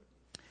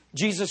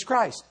 Jesus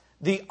Christ,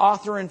 the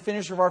author and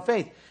finisher of our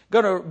faith.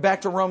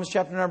 Back to Romans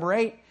chapter number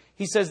 8.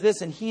 He says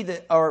this,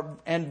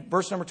 and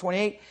verse number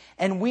 28,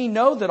 and we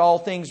know that all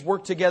things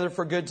work together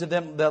for good to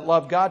them that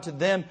love God, to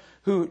them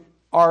who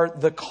are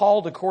the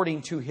called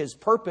according to His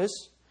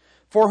purpose.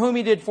 For whom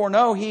He did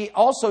foreknow, He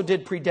also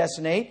did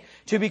predestinate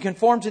to be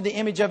conformed to the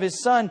image of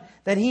His Son,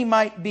 that He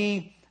might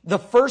be the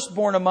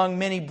firstborn among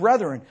many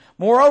brethren.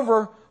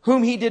 Moreover,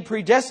 whom He did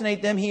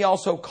predestinate, them He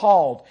also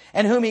called.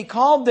 And whom He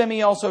called, them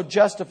He also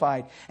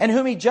justified. And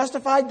whom He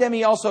justified, them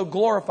He also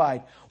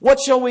glorified. What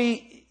shall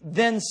we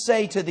then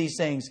say to these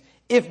things?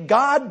 If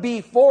God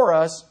be for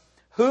us,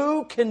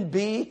 who can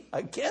be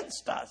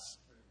against us?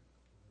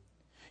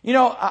 You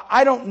know,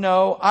 I don't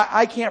know.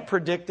 I can't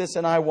predict this,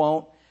 and I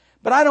won't.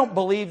 But I don't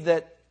believe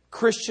that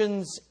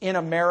Christians in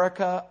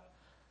America,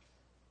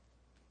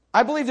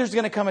 I believe there's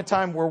going to come a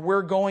time where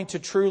we're going to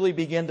truly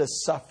begin to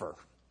suffer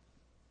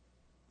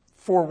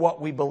for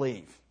what we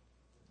believe.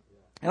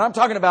 And I'm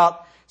talking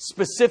about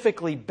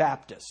specifically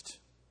Baptist.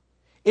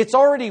 It's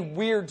already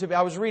weird to be.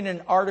 I was reading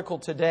an article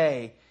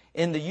today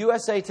in the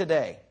USA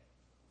Today,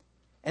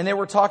 and they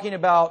were talking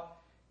about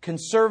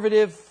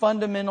conservative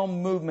fundamental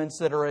movements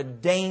that are a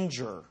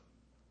danger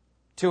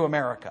to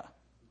America.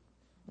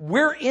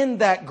 We're in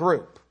that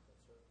group.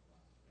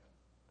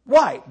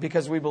 Why?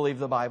 Because we believe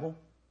the Bible.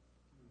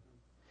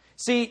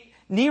 See,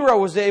 Nero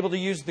was able to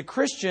use the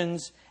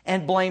Christians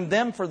and blame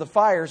them for the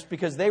fires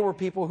because they were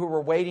people who were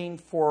waiting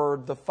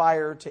for the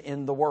fire to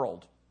end the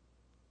world.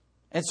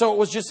 And so it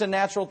was just a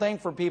natural thing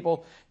for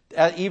people,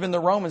 even the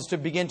Romans, to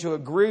begin to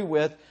agree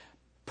with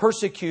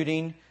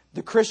persecuting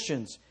the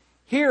Christians.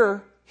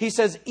 Here, he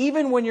says,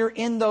 even when you're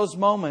in those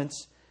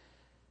moments,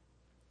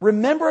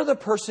 remember the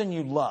person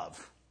you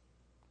love.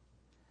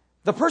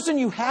 The person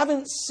you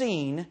haven't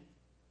seen,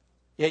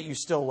 yet you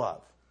still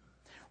love.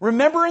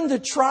 Remember in the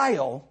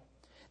trial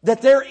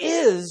that there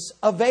is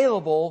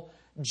available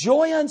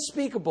joy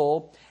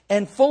unspeakable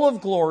and full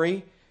of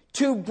glory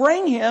to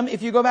bring Him,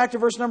 if you go back to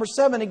verse number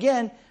 7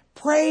 again,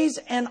 praise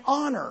and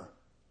honor.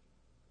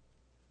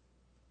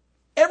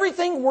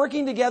 Everything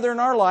working together in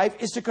our life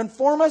is to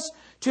conform us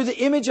to the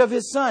image of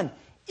His Son.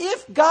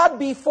 If God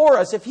be for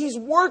us, if He's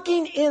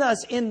working in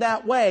us in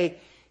that way,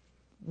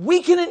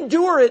 we can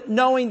endure it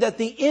knowing that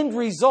the end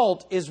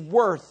result is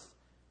worth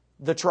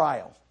the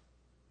trial.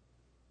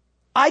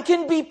 I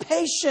can be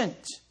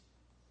patient.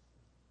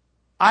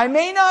 I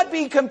may not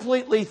be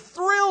completely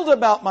thrilled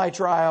about my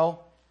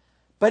trial,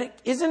 but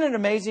isn't it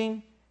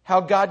amazing how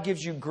God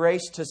gives you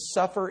grace to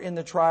suffer in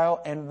the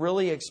trial and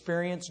really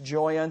experience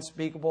joy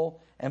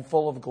unspeakable and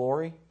full of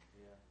glory?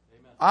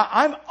 Yeah.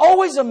 I'm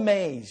always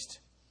amazed.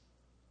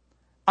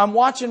 I'm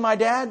watching my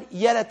dad,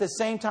 yet at the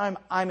same time,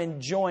 I'm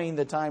enjoying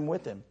the time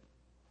with him.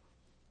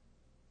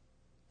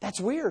 That's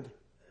weird.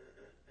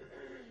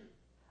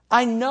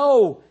 I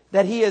know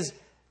that he has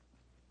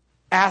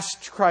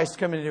asked Christ to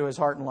come into his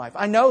heart and life.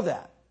 I know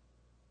that.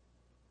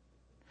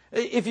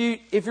 If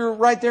you're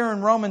right there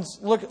in Romans,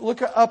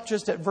 look up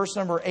just at verse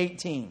number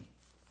 18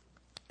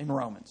 in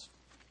Romans,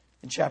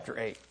 in chapter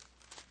 8.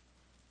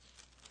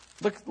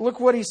 Look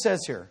what he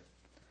says here.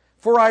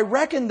 For I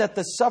reckon that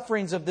the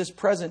sufferings of this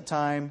present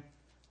time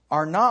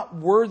are not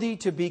worthy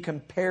to be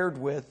compared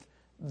with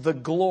the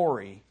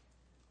glory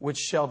which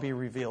shall be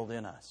revealed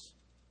in us.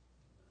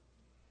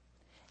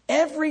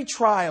 Every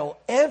trial,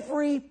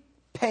 every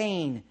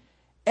pain,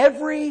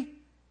 every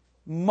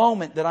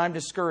moment that I'm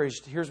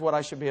discouraged, here's what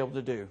I should be able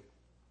to do.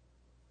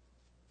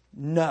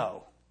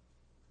 Know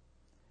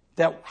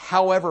that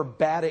however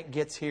bad it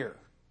gets here,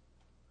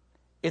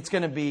 it's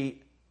going to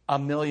be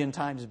 1,000,000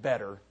 times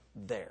better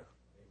there.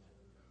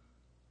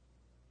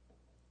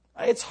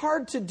 It's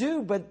hard to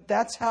do, but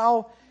that's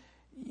how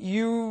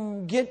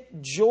you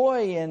get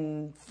joy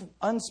and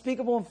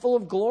unspeakable and full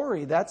of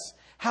glory. That's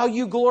how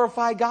you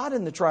glorify God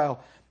in the trial.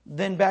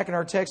 Then back in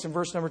our text in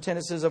verse number 10,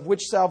 it says, of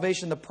which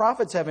salvation the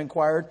prophets have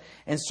inquired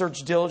and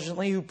searched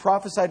diligently, who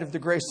prophesied of the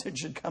grace that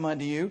should come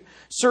unto you,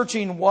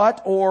 searching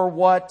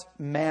what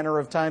manner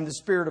of time the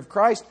Spirit of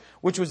Christ,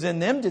 which was in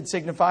them, did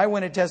signify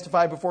when it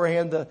testified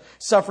beforehand the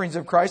sufferings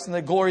of Christ and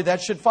the glory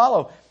that should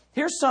follow.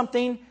 Here's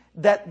something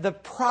that the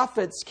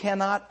prophets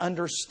cannot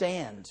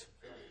understand.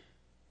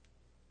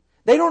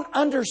 They don't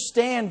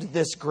understand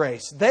this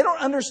grace. They don't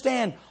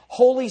understand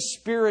Holy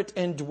Spirit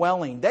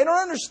indwelling. They don't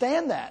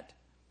understand that.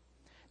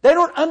 They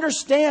don't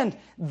understand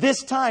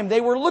this time.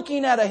 They were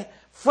looking at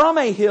from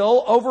a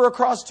hill over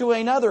across to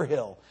another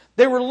hill.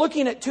 They were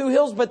looking at two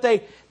hills, but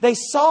they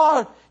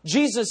saw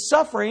Jesus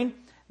suffering.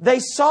 They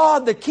saw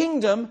the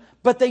kingdom,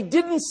 but they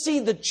didn't see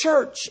the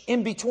church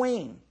in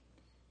between.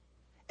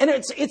 And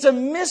it's a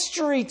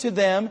mystery to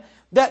them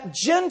that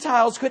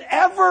Gentiles could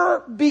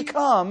ever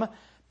become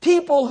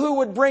people who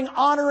would bring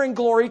honor and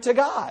glory to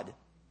God.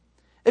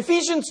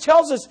 Ephesians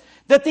tells us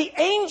that the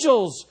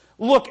angels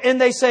look and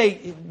they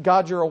say,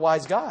 God, you're a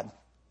wise God.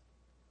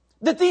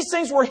 That these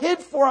things were hid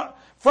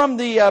from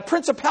the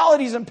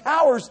principalities and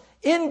powers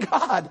in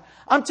God.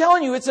 I'm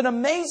telling you, it's an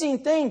amazing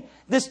thing,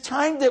 this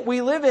time that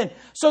we live in.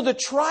 So the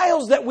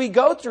trials that we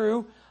go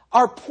through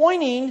are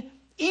pointing,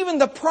 even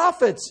the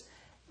prophets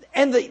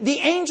and the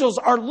angels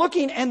are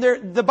looking, and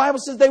the Bible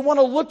says they want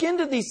to look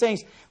into these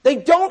things. They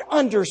don't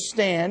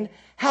understand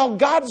how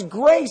God's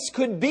grace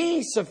could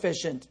be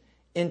sufficient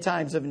in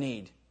times of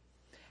need.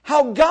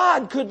 How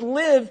God could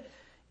live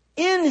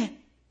in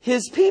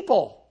His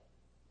people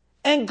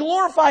and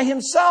glorify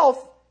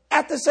Himself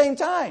at the same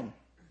time.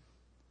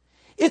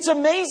 It's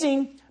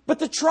amazing, but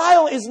the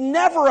trial is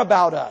never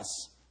about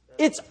us.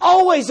 It's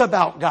always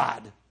about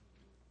God.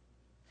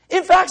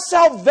 In fact,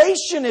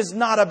 salvation is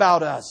not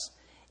about us.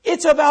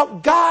 It's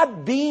about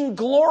God being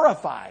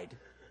glorified.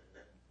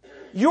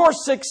 Your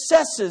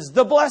successes,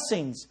 the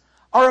blessings,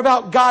 are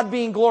about God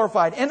being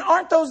glorified. And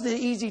aren't those the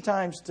easy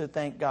times to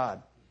thank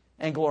God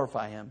and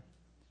glorify Him?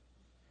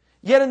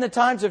 Yet in the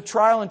times of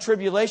trial and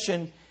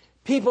tribulation,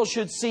 people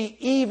should see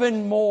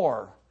even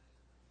more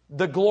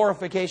the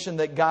glorification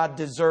that God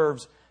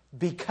deserves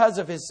because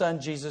of His Son,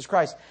 Jesus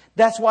Christ.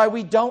 That's why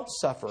we don't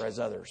suffer as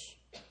others.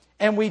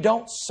 And we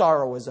don't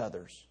sorrow as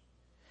others.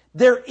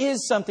 There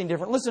is something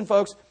different. Listen,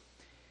 folks,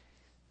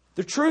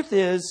 the truth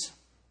is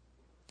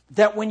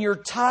that when you're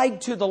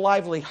tied to the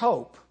lively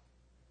hope,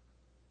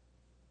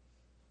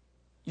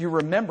 you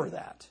remember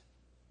that.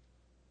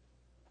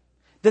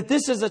 That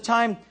this is a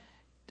time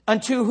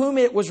unto whom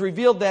it was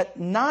revealed that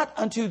not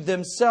unto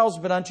themselves,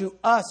 but unto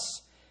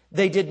us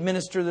they did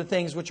minister the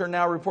things which are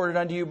now reported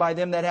unto you by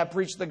them that have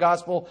preached the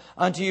gospel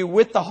unto you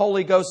with the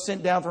Holy Ghost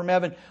sent down from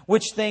heaven,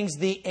 which things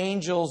the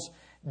angels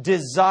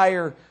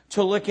desire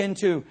to look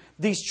into.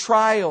 These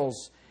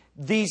trials,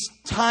 these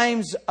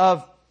times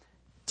of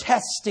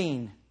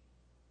testing.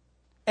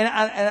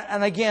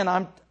 And again,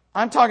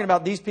 I'm talking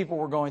about these people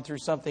were going through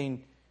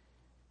something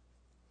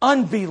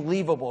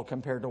unbelievable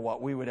compared to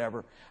what we would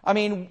ever. I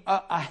mean,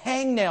 a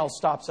hangnail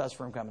stops us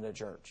from coming to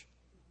church.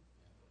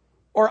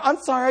 Or, I'm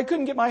sorry, I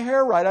couldn't get my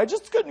hair right. I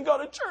just couldn't go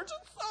to church.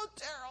 It's so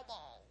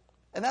terrible.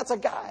 And that's a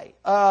guy.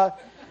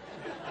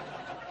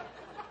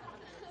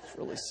 It's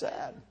really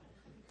sad.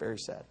 Very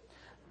sad.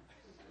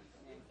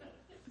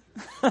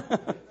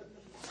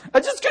 I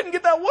just couldn't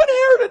get that one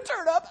hair to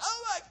turn up.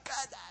 Oh my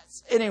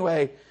goodness.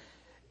 Anyway,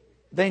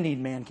 they need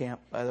man camp,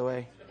 by the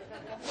way.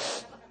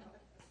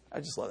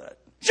 I just love that.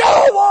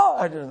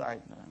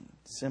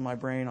 It's in my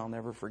brain. I'll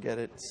never forget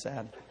it. It's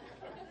sad.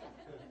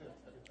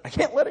 I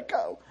can't let it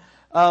go.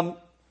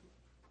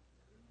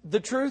 The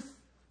truth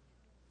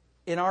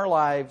in our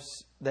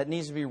lives that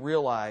needs to be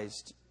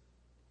realized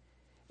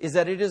is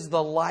that it is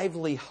the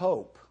lively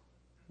hope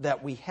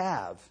that we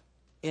have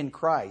in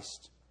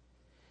Christ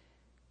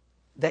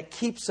that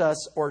keeps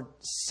us or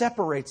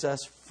separates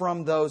us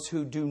from those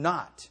who do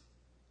not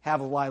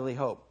have a lively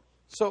hope.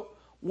 So,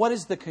 what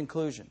is the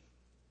conclusion?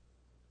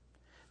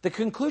 The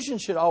conclusion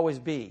should always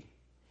be,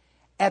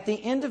 at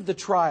the end of the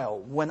trial,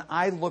 when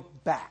I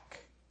look back,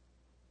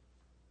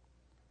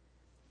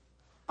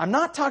 I'm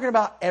not talking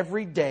about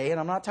every day and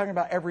I'm not talking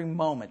about every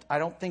moment. I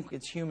don't think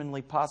it's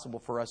humanly possible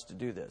for us to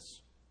do this.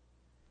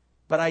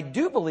 But I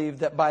do believe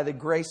that by the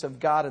grace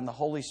of God and the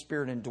Holy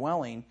Spirit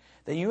indwelling,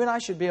 that you and I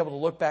should be able to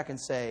look back and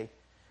say,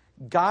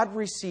 God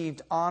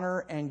received honor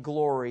and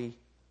glory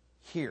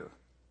here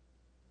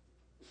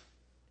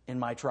in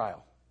my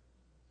trial.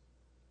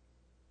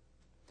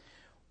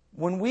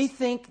 When we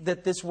think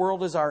that this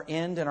world is our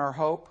end and our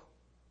hope,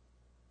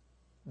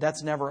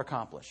 that's never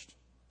accomplished.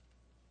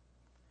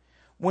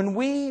 When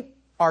we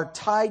are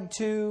tied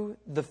to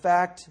the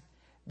fact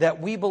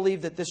that we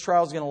believe that this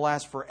trial is going to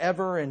last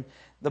forever, and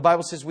the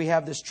Bible says we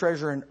have this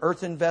treasure in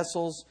earthen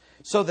vessels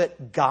so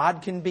that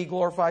God can be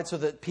glorified, so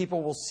that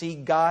people will see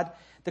God.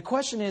 The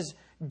question is,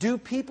 do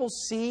people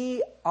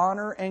see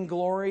honor and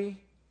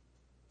glory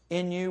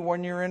in you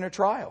when you're in a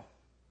trial?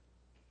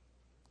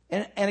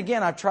 And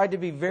again, I've tried to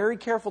be very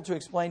careful to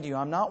explain to you,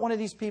 I'm not one of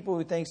these people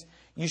who thinks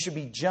you should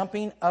be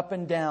jumping up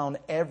and down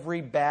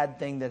every bad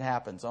thing that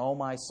happens. Oh,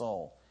 my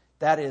soul.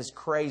 That is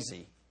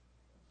crazy.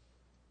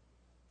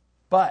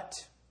 But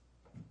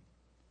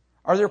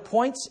are there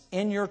points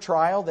in your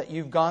trial that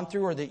you've gone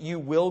through or that you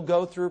will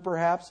go through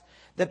perhaps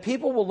that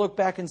people will look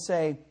back and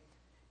say,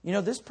 you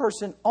know, this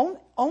person,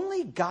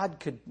 only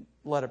God could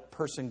let a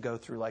person go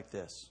through like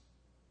this.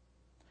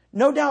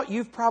 No doubt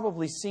you've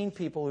probably seen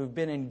people who've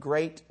been in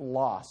great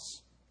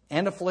loss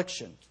and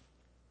affliction.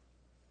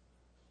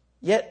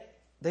 Yet,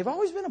 they've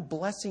always been a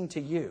blessing to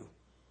you.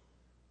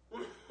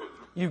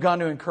 You've gone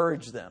to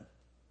encourage them.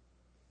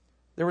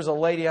 There was a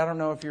lady, I don't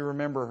know if you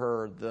remember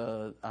her,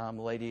 the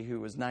lady who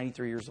was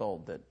 93 years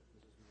old, that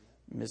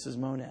Mrs.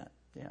 Monette,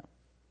 yeah.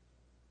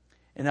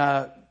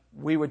 And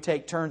we would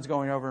take turns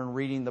going over and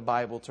reading the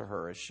Bible to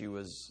her as she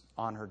was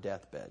on her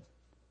deathbed.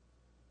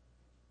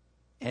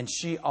 And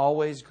she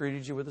always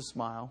greeted you with a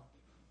smile.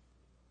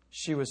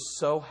 She was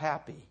so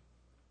happy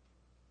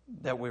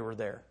that we were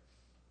there.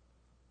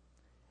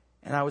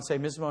 And I would say,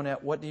 Ms.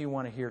 Monette, what do you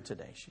want to hear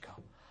today? She'd go,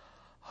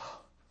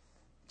 oh,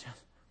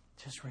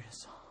 just read a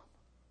psalm.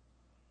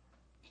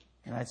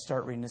 And I'd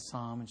start reading a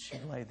psalm and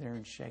she'd lay there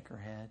and shake her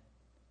head.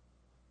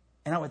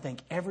 And I would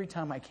think every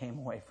time I came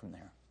away from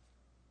there,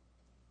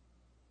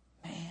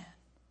 man,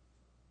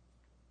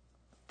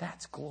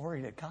 that's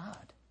glory to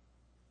God.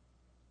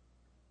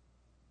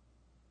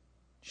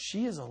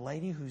 She is a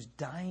lady who's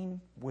dying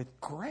with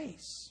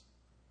grace.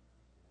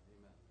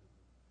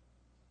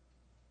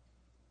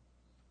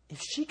 If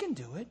she can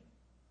do it,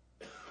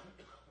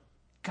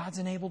 God's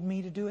enabled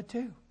me to do it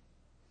too.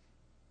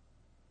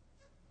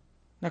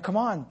 Now come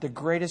on, the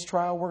greatest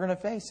trial we're going to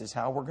face is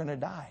how we're going to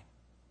die.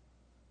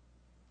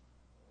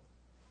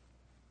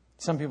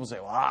 Some people say,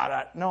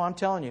 well, no, I'm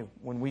telling you,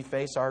 when we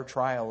face our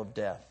trial of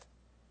death,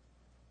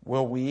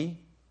 will we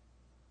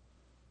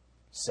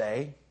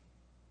say,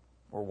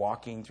 we're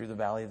walking through the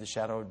valley of the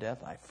shadow of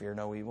death, I fear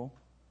no evil?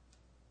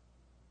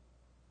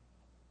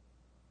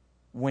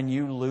 When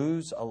you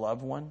lose a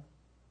loved one,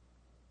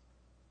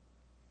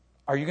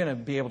 are you going to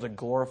be able to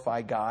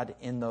glorify God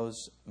in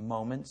those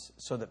moments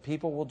so that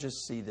people will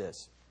just see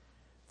this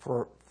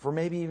for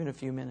maybe even a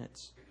few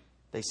minutes?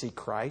 They see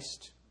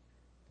Christ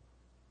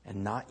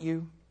and not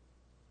you.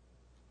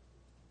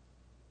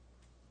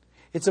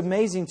 It's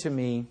amazing to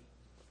me,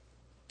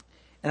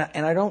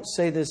 and I don't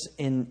say this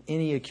in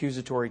any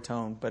accusatory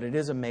tone, but it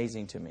is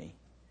amazing to me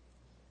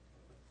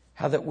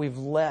how that we've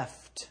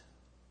left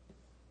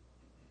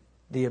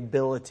the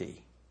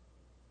ability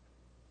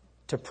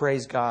to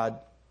praise God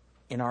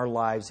in our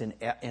lives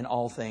in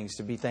all things,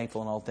 to be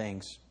thankful in all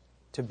things,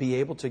 to be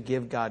able to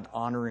give God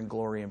honor and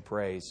glory and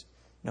praise,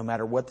 no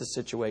matter what the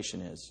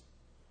situation is.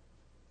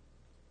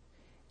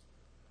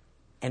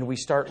 And we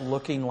start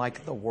looking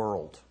like the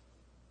world.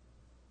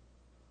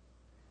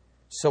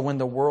 So when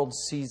the world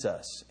sees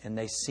us and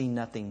they see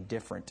nothing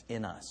different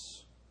in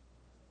us,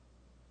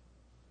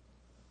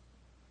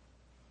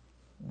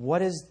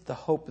 what is the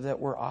hope that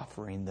we're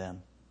offering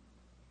them?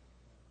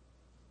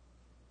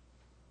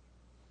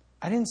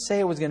 I didn't say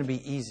it was going to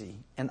be easy.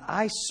 And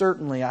I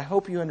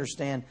hope you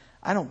understand,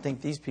 I don't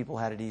think these people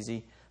had it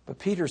easy. But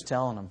Peter's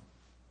telling them,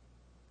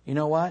 you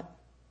know what?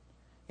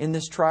 In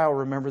this trial,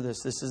 remember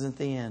this. This isn't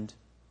the end.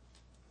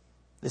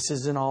 This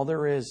isn't all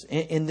there is.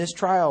 In this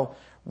trial,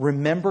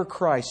 remember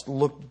Christ.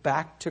 Look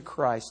back to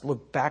Christ.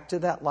 Look back to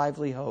that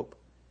lively hope.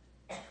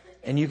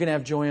 And you can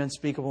have joy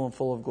unspeakable and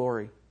full of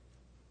glory.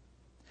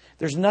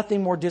 There's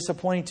nothing more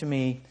disappointing to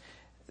me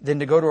than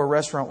to go to a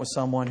restaurant with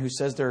someone who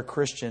says they're a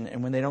Christian,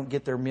 and when they don't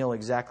get their meal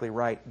exactly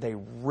right, they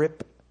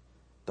rip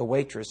the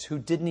waitress who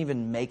didn't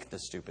even make the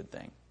stupid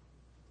thing.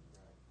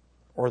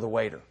 Or the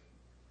waiter.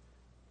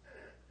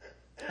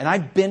 And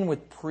I've been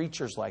with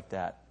preachers like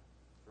that.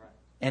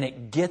 And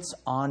it gets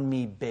on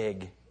me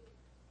big.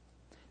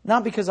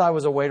 Not because I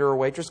was a waiter or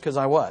waitress, because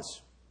I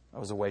was. I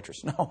was a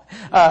waitress. No.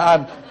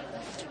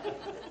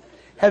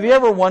 Have you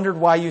ever wondered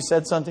why you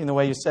said something the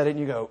way you said it and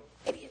you go,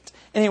 idiot?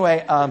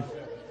 Anyway,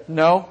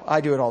 no,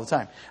 I do it all the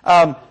time.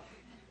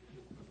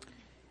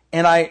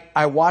 And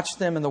I watch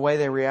them and the way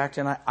they react,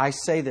 and I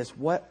say this,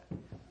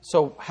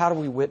 so how do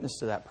we witness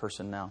to that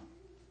person now?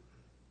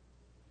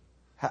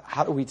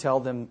 How do we tell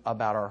them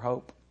about our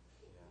hope?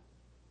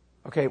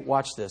 Okay,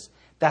 watch this.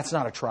 That's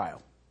not a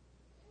trial.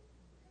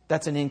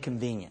 That's an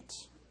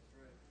inconvenience.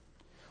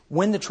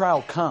 When the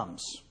trial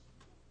comes,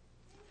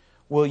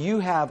 will you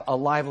have a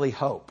lively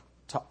hope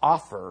to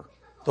offer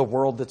the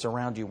world that's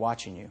around you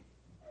watching you?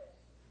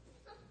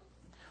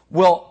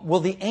 Will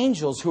the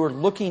angels who are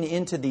looking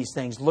into these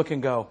things look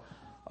and go,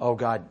 oh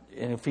God,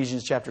 in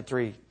Ephesians chapter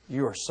 3,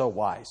 you are so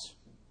wise.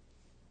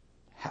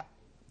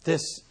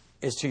 This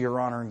is to your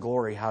honor and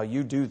glory how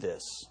you do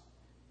this.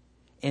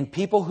 And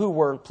people who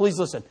were, please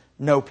listen,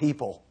 no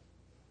people.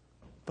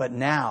 But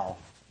now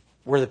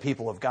we're the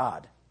people of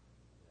God.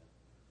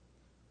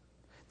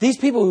 These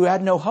people who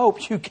had no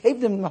hope, you gave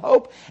them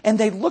hope, and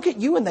they look at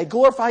you and they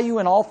glorify you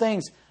in all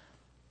things.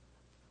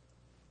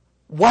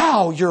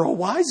 Wow, you're a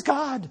wise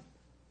God.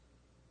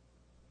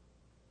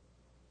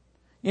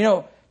 You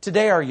know,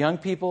 today our young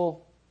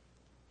people,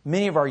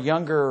 many of our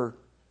younger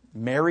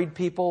married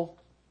people,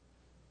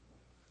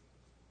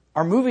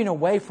 are moving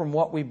away from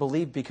what we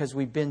believe because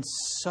we've been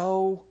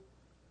so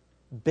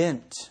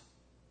bent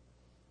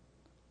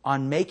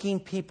on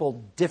making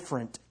people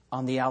different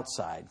on the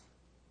outside.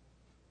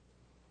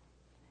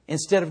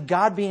 Instead of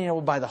God being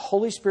able, by the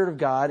Holy Spirit of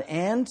God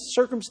and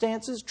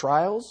circumstances,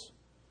 trials,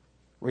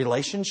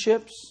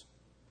 relationships,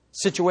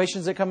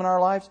 situations that come in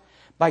our lives,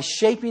 by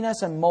shaping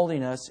us and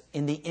molding us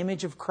in the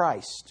image of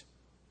Christ.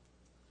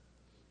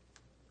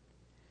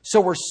 So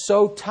we're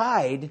so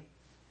tied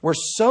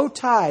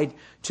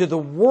to the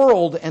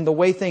world and the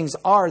way things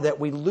are that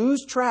we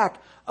lose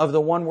track of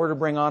the one we're to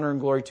bring honor and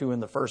glory to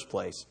in the first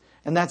place.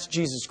 And that's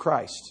Jesus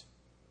Christ.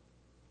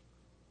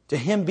 To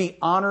Him be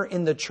honor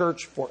in the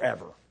church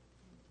forever.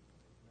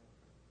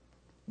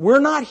 We're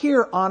not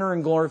here honoring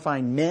and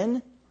glorifying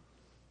men.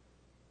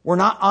 We're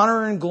not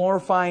honoring and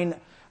glorifying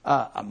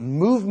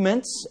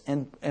movements.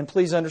 And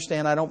please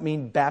understand, I don't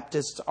mean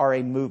Baptists are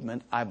a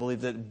movement. I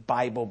believe that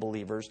Bible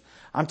believers.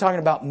 I'm talking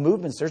about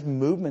movements. There's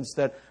movements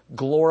that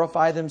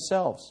glorify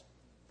themselves.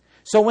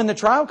 So when the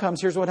trial comes,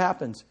 here's what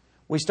happens.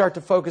 We start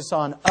to focus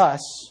on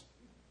us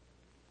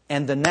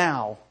and the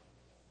now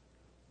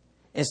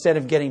instead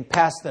of getting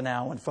past the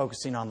now and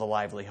focusing on the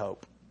lively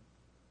hope.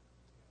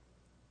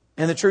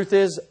 And the truth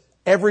is,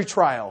 every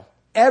trial,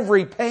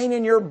 every pain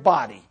in your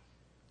body,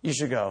 you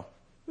should go,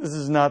 this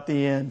is not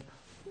the end.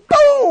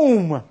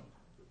 Boom!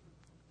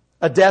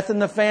 A death in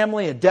the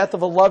family, a death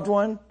of a loved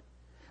one.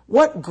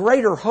 What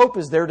greater hope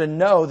is there to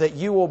know that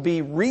you will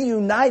be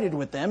reunited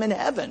with them in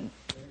heaven?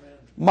 Amen.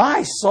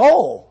 My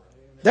soul,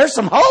 there's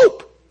some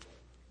hope.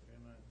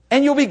 Amen.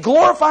 And you'll be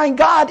glorifying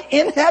God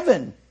in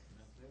heaven.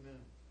 Amen.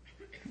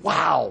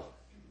 Wow.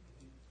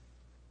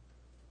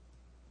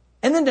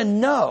 And then to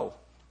know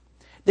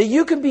that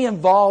you can be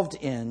involved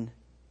in,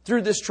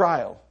 through this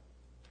trial,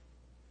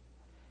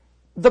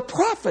 the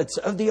prophets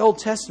of the Old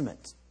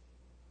Testament.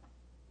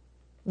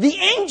 The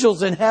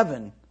angels in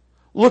heaven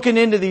looking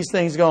into these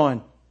things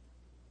going.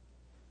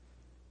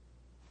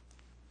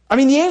 I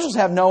mean, the angels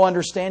have no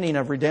understanding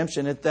of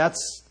redemption.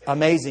 That's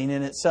amazing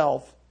in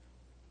itself.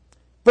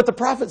 But the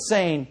prophet's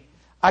saying,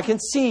 I can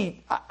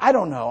see, I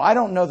don't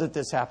know that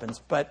this happens,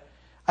 but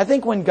I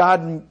think when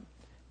God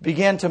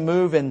began to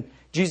move and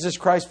Jesus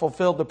Christ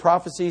fulfilled the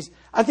prophecies,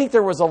 I think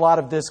there was a lot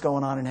of this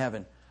going on in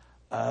heaven.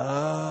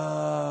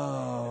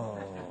 Oh.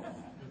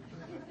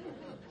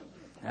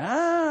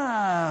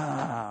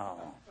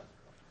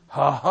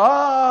 Oh.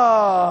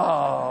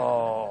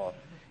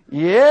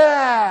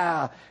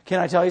 Yeah. Can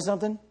I tell you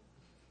something?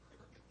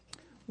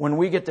 When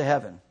we get to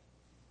heaven,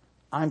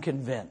 I'm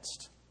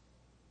convinced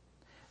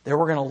that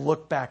we're going to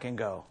look back and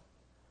go,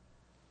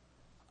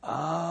 oh,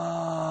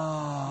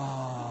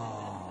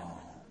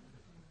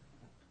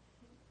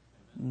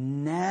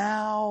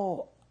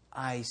 now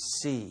I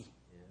see.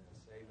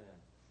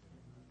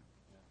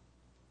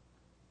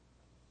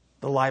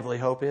 The lively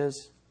hope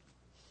is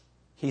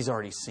He's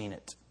already seen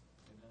it.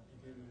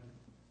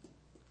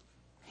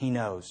 He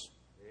knows.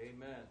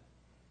 Amen.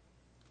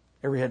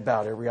 Every head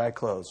bowed, every eye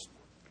closed.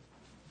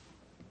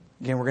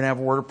 Again, we're going to have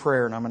a word of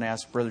prayer, and I'm going to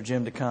ask Brother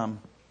Jim to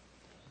come.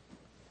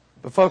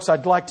 But folks,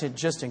 I'd like to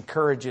just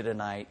encourage you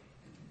tonight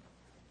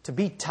to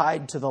be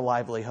tied to the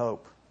lively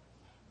hope.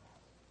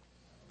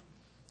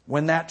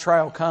 When that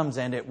trial comes,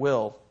 and it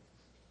will,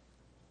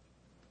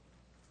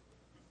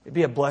 it'd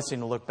be a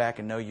blessing to look back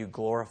and know you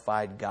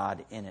glorified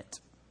God in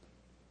it.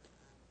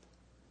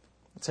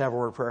 Let's have a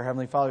word of prayer.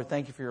 Heavenly Father,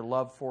 thank you for your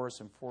love for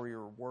us and for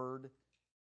your word.